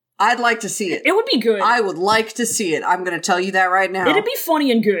 I'd like to see it. It would be good. I would like to see it. I'm going to tell you that right now. It'd be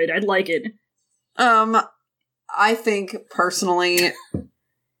funny and good. I'd like it. I think, personally,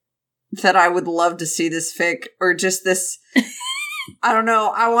 that I would love to see this fic, or just this... I don't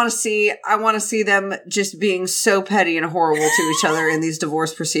know. I want to see them just being so petty and horrible to each other in these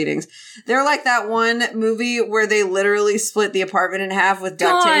divorce proceedings. They're like that one movie where they literally split the apartment in half with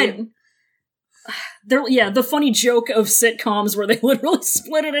duct tape. The funny joke of sitcoms where they literally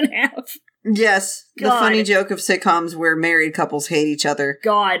split it in half. Yes. God. The funny joke of sitcoms where married couples hate each other.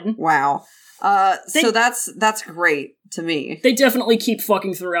 God. Wow. So that's great to me. They definitely keep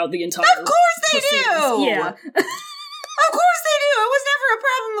fucking throughout the entire Of course they do! Yeah. Of course they do! It was never a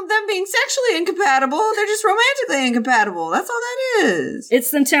problem of them being sexually incompatible. They're just romantically incompatible. That's all that is. It's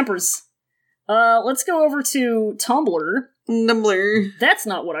them tempers. Let's go over to Tumblr. Tumblr. That's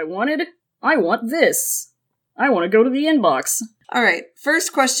not what I wanted. I want this. I want to go to the inbox. Alright,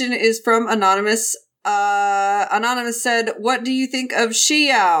 first question is from Anonymous. Anonymous said, what do you think of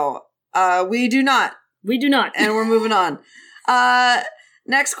Xiao? We do not. We do not. And we're moving on.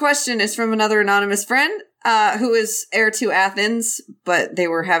 Next question is from another anonymous friend, who is heir to Athens, but they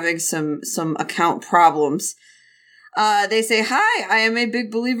were having some account problems. They say, hi, I am a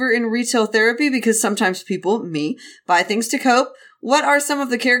big believer in retail therapy because sometimes people, me, buy things to cope. What are some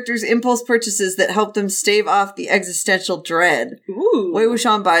of the characters' impulse purchases that help them stave off the existential dread? Ooh. Wei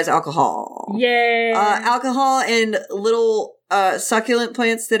Wuxian buys alcohol. Yay. Alcohol and little succulent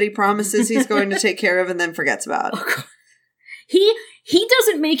plants that he promises he's going to take care of and then forgets about. Oh, he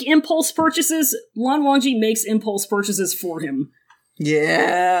doesn't make impulse purchases. Lan Wangji makes impulse purchases for him.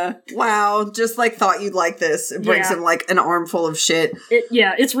 Yeah. Wow. Just thought you'd like this. It brings Yeah. him an armful of shit.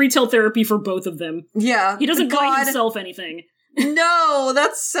 It's retail therapy for both of them. Yeah. He doesn't buy God. himself anything. No,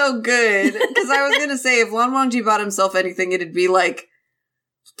 that's so good. Because I was gonna say, if Lan Wangji bought himself anything, it'd be like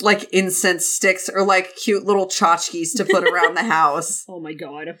incense sticks or cute little tchotchkes to put around the house. Oh my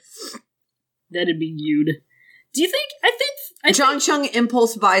god. That'd be viewed. Do you think, I think Zhang Chung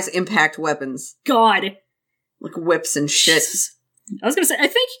impulse buys impact weapons. God. Whips and shit. Jesus. I was gonna say, I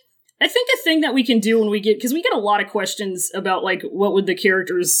think a thing that we can do when we get, because we get a lot of questions about, what would the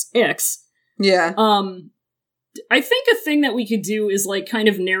characters X. Yeah. I think a thing that we could do is, kind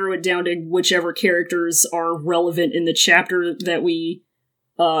of narrow it down to whichever characters are relevant in the chapter that we,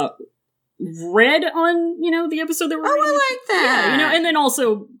 read on, the episode that we're reading. I like that. Yeah, and then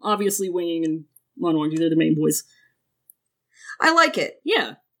also, obviously, Winging and Lan Wangji, they're the main boys. I like it.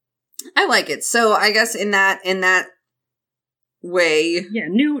 Yeah. I like it. So I guess in that way. Yeah,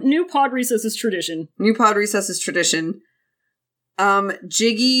 new pod recesses tradition. New pod recesses tradition.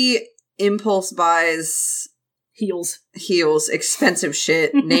 Jiggy impulse buys heels, expensive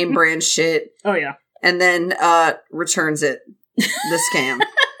shit, name brand shit. Oh yeah. And then returns it. The scam.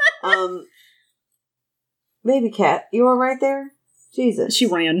 Baby cat, you were right there? Jesus. She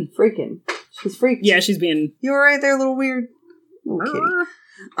ran. Freaking. She's freaking. Yeah, she's being You were right there, little weird. Little kitty.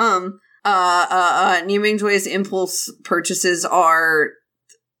 Niu Mingjui's impulse purchases are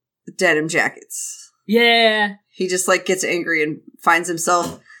denim jackets. Yeah. He just gets angry and finds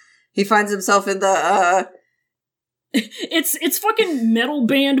himself in the It's fucking metal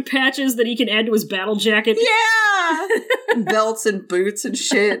band patches that he can add to his battle jacket. yeah, belts and boots and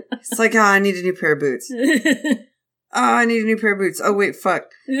shit. It's I need a new pair of boots. I need a new pair of boots. Oh wait, fuck.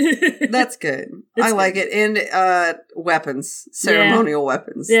 That's good. I like it. And weapons, ceremonial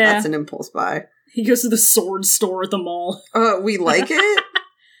weapons. Yeah. That's an impulse buy. He goes to the sword store at the mall. We like it.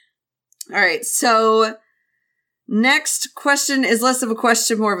 All right, so Next question is less of a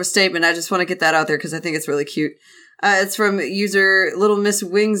question, more of a statement. I just want to get that out there because I think it's really cute. It's from user Little Miss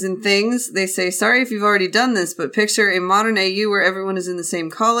Wings and Things. They say, sorry if you've already done this, but picture a modern AU where everyone is in the same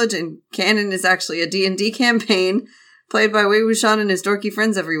college and canon is actually a D&D campaign played by Wei Wuxian and his dorky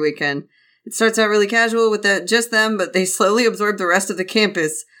friends every weekend. It starts out really casual with just them, but they slowly absorb the rest of the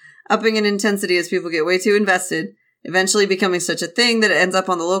campus, upping in intensity as people get way too invested, eventually becoming such a thing that it ends up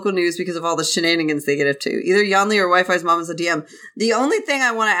on the local news because of all the shenanigans they get up to. Either Yanli or Wi-Fi's mom is a DM. The only thing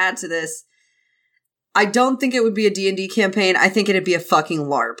I want to add to this, I don't think it would be a D&D campaign. I think it'd be a fucking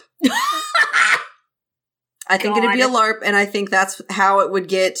LARP. I think it'd be a LARP, and I think that's how it would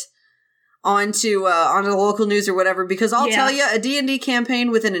get onto the local news or whatever, because I'll tell you, a D&D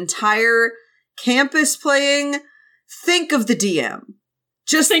campaign with an entire campus playing, think of the DM.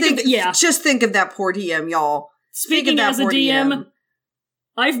 Just think of that poor DM, y'all. Speaking as a DM,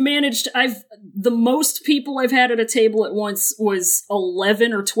 the most people I've had at a table at once was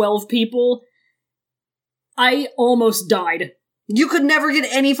 11 or 12 people. I almost died. You could never get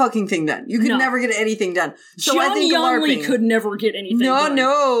any fucking thing done. You could never get anything done. So John I think Yonley could never get anything done.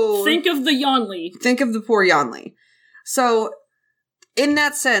 No. Think of the Yonley. Think of the poor Yonley. So, in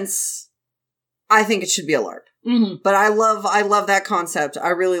that sense, I think it should be a LARP. Mm-hmm. But I love that concept. I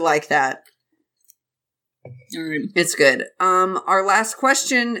really like that. All right. It's good. Our last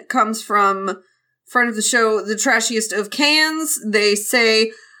question comes from friend of the show, the trashiest of cans. They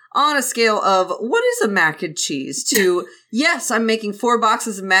say, on a scale of, what is a mac and cheese, to, yes, I'm making 4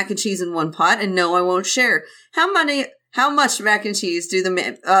 boxes of mac and cheese in one pot, and no, I won't share. How much mac and cheese do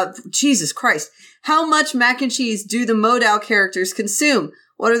Jesus Christ. How much mac and cheese do the Modal characters consume?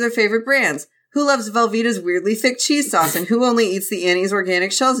 What are their favorite brands? Who loves Velveeta's weirdly thick cheese sauce, and who only eats the Annie's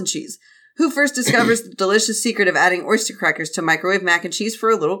organic shells and cheese? Who first discovers the delicious secret of adding oyster crackers to microwave mac and cheese for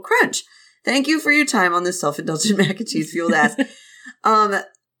a little crunch? Thank you for your time on this self-indulgent mac and cheese fueled ass.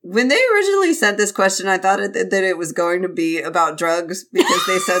 When they originally sent this question, I thought that it was going to be about drugs, because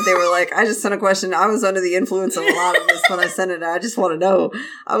they said, they were like, I just sent a question. I was under the influence of a lot of this when I sent it. I just want to know.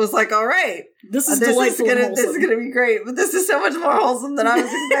 I was like, all right. This is delightful. This is going to be great. But this is so much more wholesome than I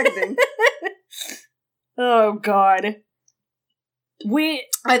was expecting. Oh, God.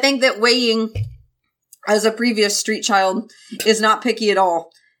 I think that Wei Ying, as a previous street child, is not picky at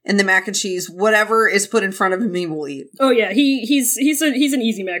all. And the mac and cheese, whatever is put in front of him, he will eat. Oh yeah, he's an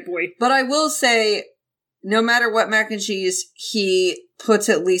easy Mac boy. But I will say, no matter what mac and cheese, he puts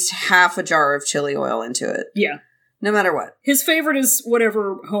at least half a jar of chili oil into it. Yeah. No matter what. His favorite is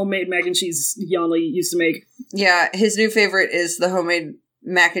whatever homemade mac and cheese Yanli used to make. Yeah, his new favorite is the homemade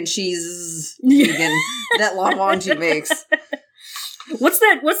mac and cheese vegan that La Wanji makes. What's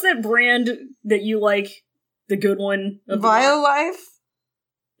that brand that you like? The good one? BioLife?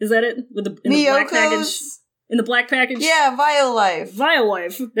 Is that it? With the black package? In the black package? Yeah, BioLife.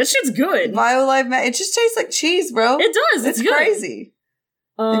 BioLife. That shit's good. BioLife, it just tastes like cheese, bro. It does. It's good. Crazy.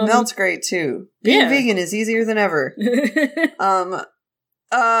 It melts great, too. Being vegan is easier than ever. This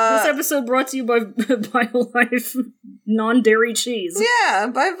episode brought to you by BioLife non-dairy cheese. Yeah,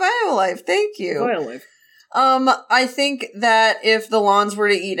 by BioLife. Thank you. BioLife. I think that if the Lawns were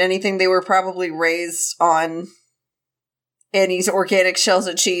to eat anything, they were probably raised on Annie's organic shells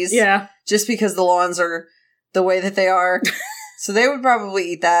of cheese. Yeah. Just because the Lawns are the way that they are. So they would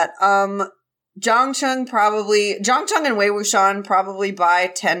probably eat that. Zhangcheng and Wei Wuxian probably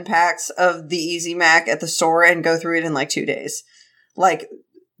buy 10 packs of the Easy Mac at the store and go through it in like 2 days. Like,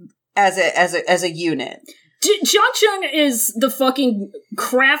 as a unit. Zhangcheng is the fucking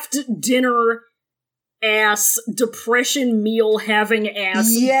craft dinner ass, depression meal having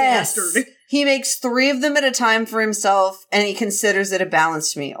ass bastard. He makes 3 of them at a time for himself, and he considers it a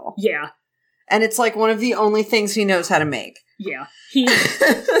balanced meal. Yeah. And it's like one of the only things he knows how to make. Yeah.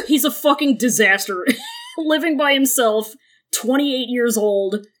 He's a fucking disaster. Living by himself, 28 years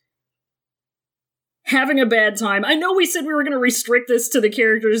old, having a bad time. I know we said we were going to restrict this to the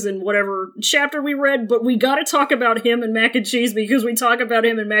characters in whatever chapter we read, but we gotta talk about him and mac and cheese because we talk about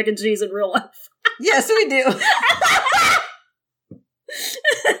him and mac and cheese in real life. Yes, we do.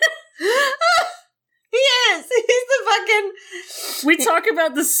 He is. He's the fucking... We talk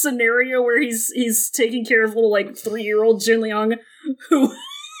about this scenario where he's taking care of little, 3-year-old Jin Liang, who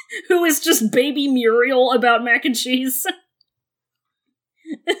is just baby Muriel about mac and cheese.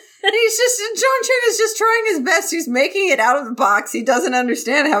 Zhangcheng is just trying his best. He's making it out of the box. He doesn't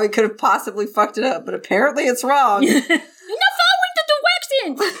understand how he could have possibly fucked it up, but apparently it's wrong. You're not following the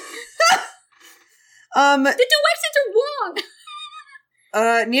directions! The directions are wrong!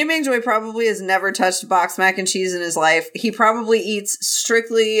 Nian Mingjoy probably has never touched box mac and cheese in his life. He probably eats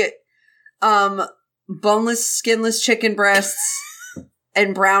strictly, boneless, skinless chicken breasts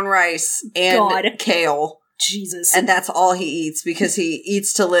and brown rice and kale. Jesus. And that's all he eats because he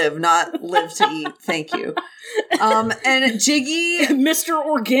eats to live, not live to eat. Thank you. And Jiggy. Mr.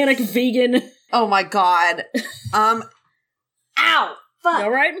 Organic Vegan. Oh my God. Ow. Fuck. You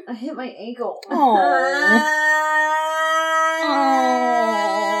all right? I hit my ankle. Aww.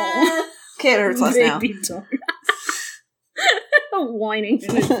 Okay, it hurts less now. Baby dog. Whining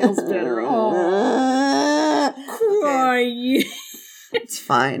and it feels better. Cry. It's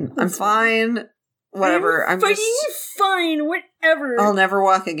fine. I'm fine. Whatever. I'm just fine. Whatever. I'll never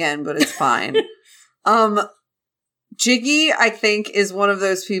walk again, but it's fine. Jiggy, I think, is one of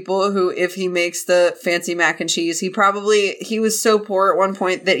those people who, if he makes the fancy mac and cheese, he was so poor at one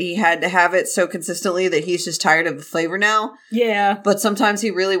point that he had to have it so consistently that he's just tired of the flavor now. Yeah. But sometimes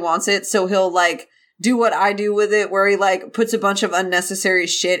he really wants it, so he'll, like, do what I do with it, where he, like, puts a bunch of unnecessary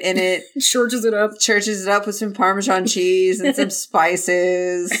shit in it. Churches it up with some Parmesan cheese and some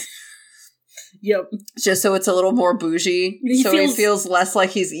spices. Yep. Just so it's a little more bougie. He feels less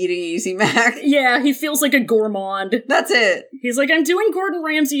like he's eating Easy Mac. Yeah, he feels like a gourmand. That's it. He's like, I'm doing Gordon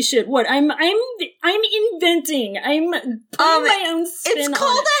Ramsay shit. What? I'm inventing. I'm putting my own spin on it. It's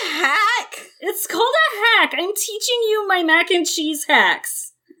called a hack. It's called a hack. I'm teaching you my mac and cheese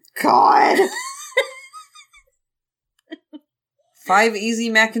hacks. God. 5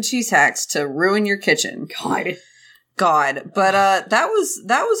 easy mac and cheese hacks to ruin your kitchen. God. But that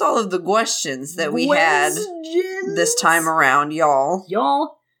was all of the questions that we had this time around, y'all.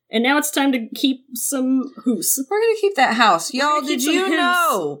 And now it's time to keep some hoose. We're gonna keep that house. Y'all, did you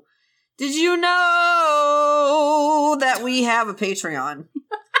know that we have a Patreon?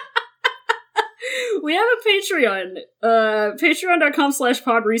 We have a Patreon.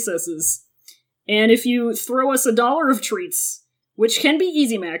 Patreon.com/podrecesses. And if you throw us $1 of treats, which can be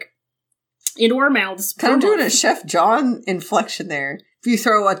Easy Mac, into our mouths. Kind of doing a Chef John inflection there. If you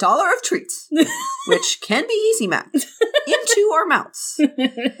throw $1 of treats, which can be Easy Mac, into our mouths,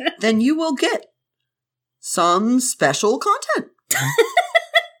 then you will get some special content.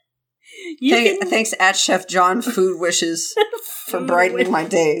 Thanks at Chef John Food Wishes for brightening my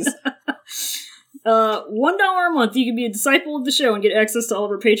days. $1 a month, you can be a disciple of the show and get access to all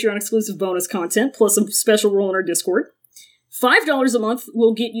of our Patreon exclusive bonus content, plus a special role in our Discord. $5 a month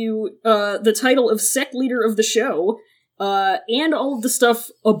will get you the title of Sect Leader of the Show, and all of the stuff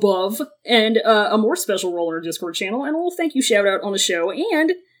above, and a more special role in our Discord channel, and a little thank you shout out on the show,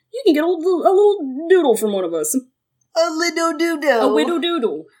 and you can get a little doodle from one of us. A little doodle. A widow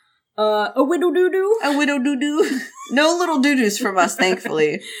doodle. A widow doo-doo? A widow doo-doo. No little doo-doos from us,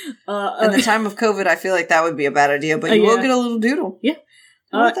 thankfully. In the time of COVID, I feel like that would be a bad idea, but you will get a little doodle. Yeah.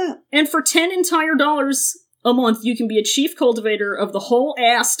 How about that? And for $10 entire a month, you can be a chief cultivator of the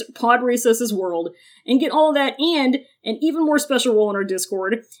whole-assed Pod Recesses world and get all of that and an even more special role in our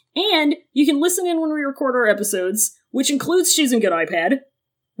Discord. And you can listen in when we record our episodes, which includes She's a Good iPad,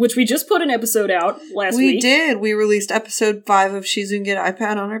 which we just put an episode out last week. We did. We released episode 5 of She's a Good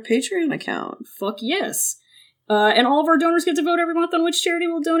iPad on our Patreon account. Fuck yes. And all of our donors get to vote every month on which charity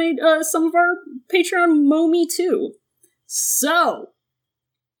will donate some of our Patreon Momi to. So,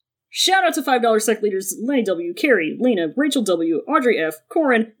 shout out to $5 Sect Leaders Lenny W., Carrie, Lena, Rachel W., Audrey F.,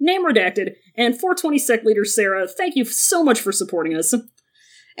 Corin, Name Redacted, and 420 Sect Leader Sarah. Thank you so much for supporting us.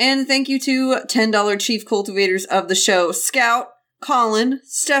 And thank you to $10 Chief Cultivators of the show, Scout, Colin,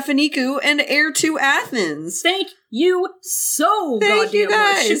 Stephaniku, and Air to Athens. Thank you so Thank you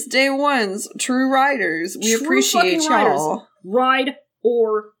guys. much. Day ones, true riders. We appreciate y'all. Ride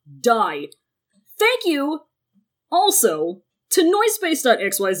or die. Thank you also to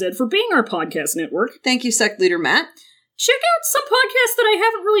Noisepace.xyz for being our podcast network. Thank you, Sect Leader Matt. Check out some podcasts that I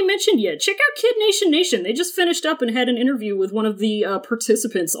haven't really mentioned yet. Check out Kid Nation Nation. They just finished up and had an interview with one of the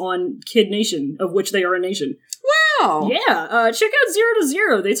participants on Kid Nation, of which they are a nation. Wow. Yeah. Check out Zero to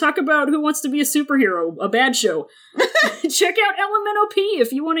Zero. They talk about Who Wants to Be a Superhero, a bad show. Check out LMNOP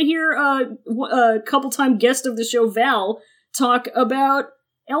if you want to hear a couple-time guest of the show, Val, talk about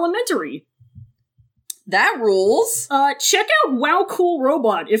Elementary. That rules. Check out Wow Cool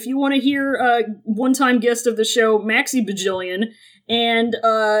Robot if you want to hear one-time guest of the show, Maxi Bajillion, and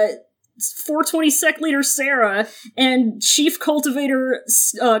 420 Sect Leader Sarah and Chief Cultivator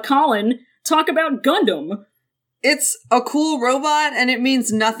Colin talk about Gundam. It's a cool robot, and it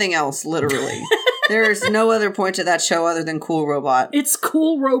means nothing else, literally. There's no other point to that show other than cool robot. It's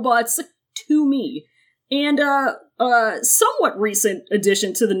cool robots to me. And somewhat recent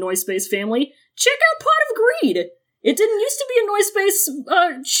addition to the Noise Space family, check out Pot of Greed. It didn't used to be a noise-based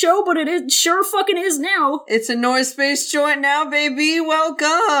show, but it sure fucking is now. It's a noise-based joint now, baby.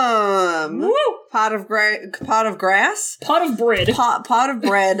 Welcome. Woo! Pot of grass? Pot of bread. Pot of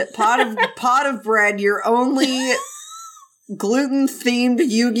bread. Pot of bread. Your only gluten-themed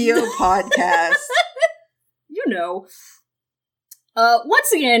Yu-Gi-Oh podcast. You know.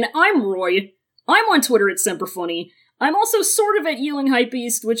 Once again, I'm Roy. I'm on Twitter at SemperFunny. I'm also sort of at Yeeling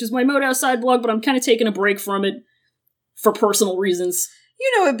Hypebeast, which is my Mode Outside blog, but I'm kind of taking a break from it for personal reasons.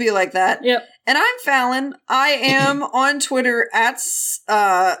 You know it'd be like that. Yep. And I'm Fallon. I am on Twitter at,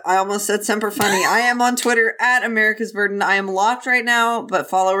 I almost said SemperFunny. I am on Twitter at America's Burden. I am locked right now, but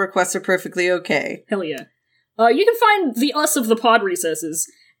follow requests are perfectly okay. Hell yeah. You can find the us of the pod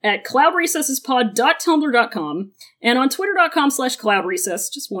recesses at cloudrecessespod.tumblr.com and on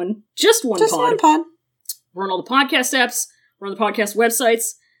twitter.com/cloudrecess. Just one pod. We're on all the podcast apps. We're on the podcast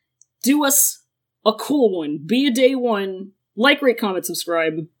websites. Do us a cool one. Be a day one. Like, rate, comment,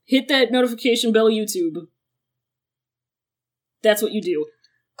 subscribe. Hit that notification bell, YouTube. That's what you do.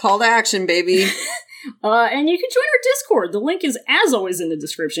 Call to action, baby. And you can join our Discord. The link is, as always, in the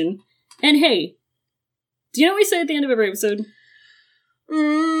description. And hey, do you know what we say at the end of every episode?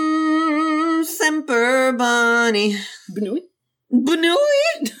 Semper Bunny. Benui?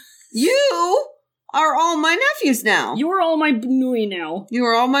 You are all my nephews now. You are all my Benui now. You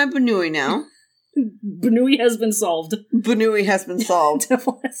are all my Benui now. Benui has been solved. Benui has been solved.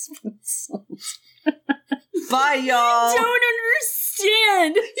 Devil has been solved. Bye, y'all. I don't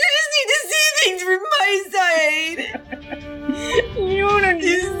understand. You just need to see things from my side. You don't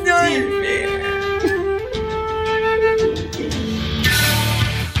understand.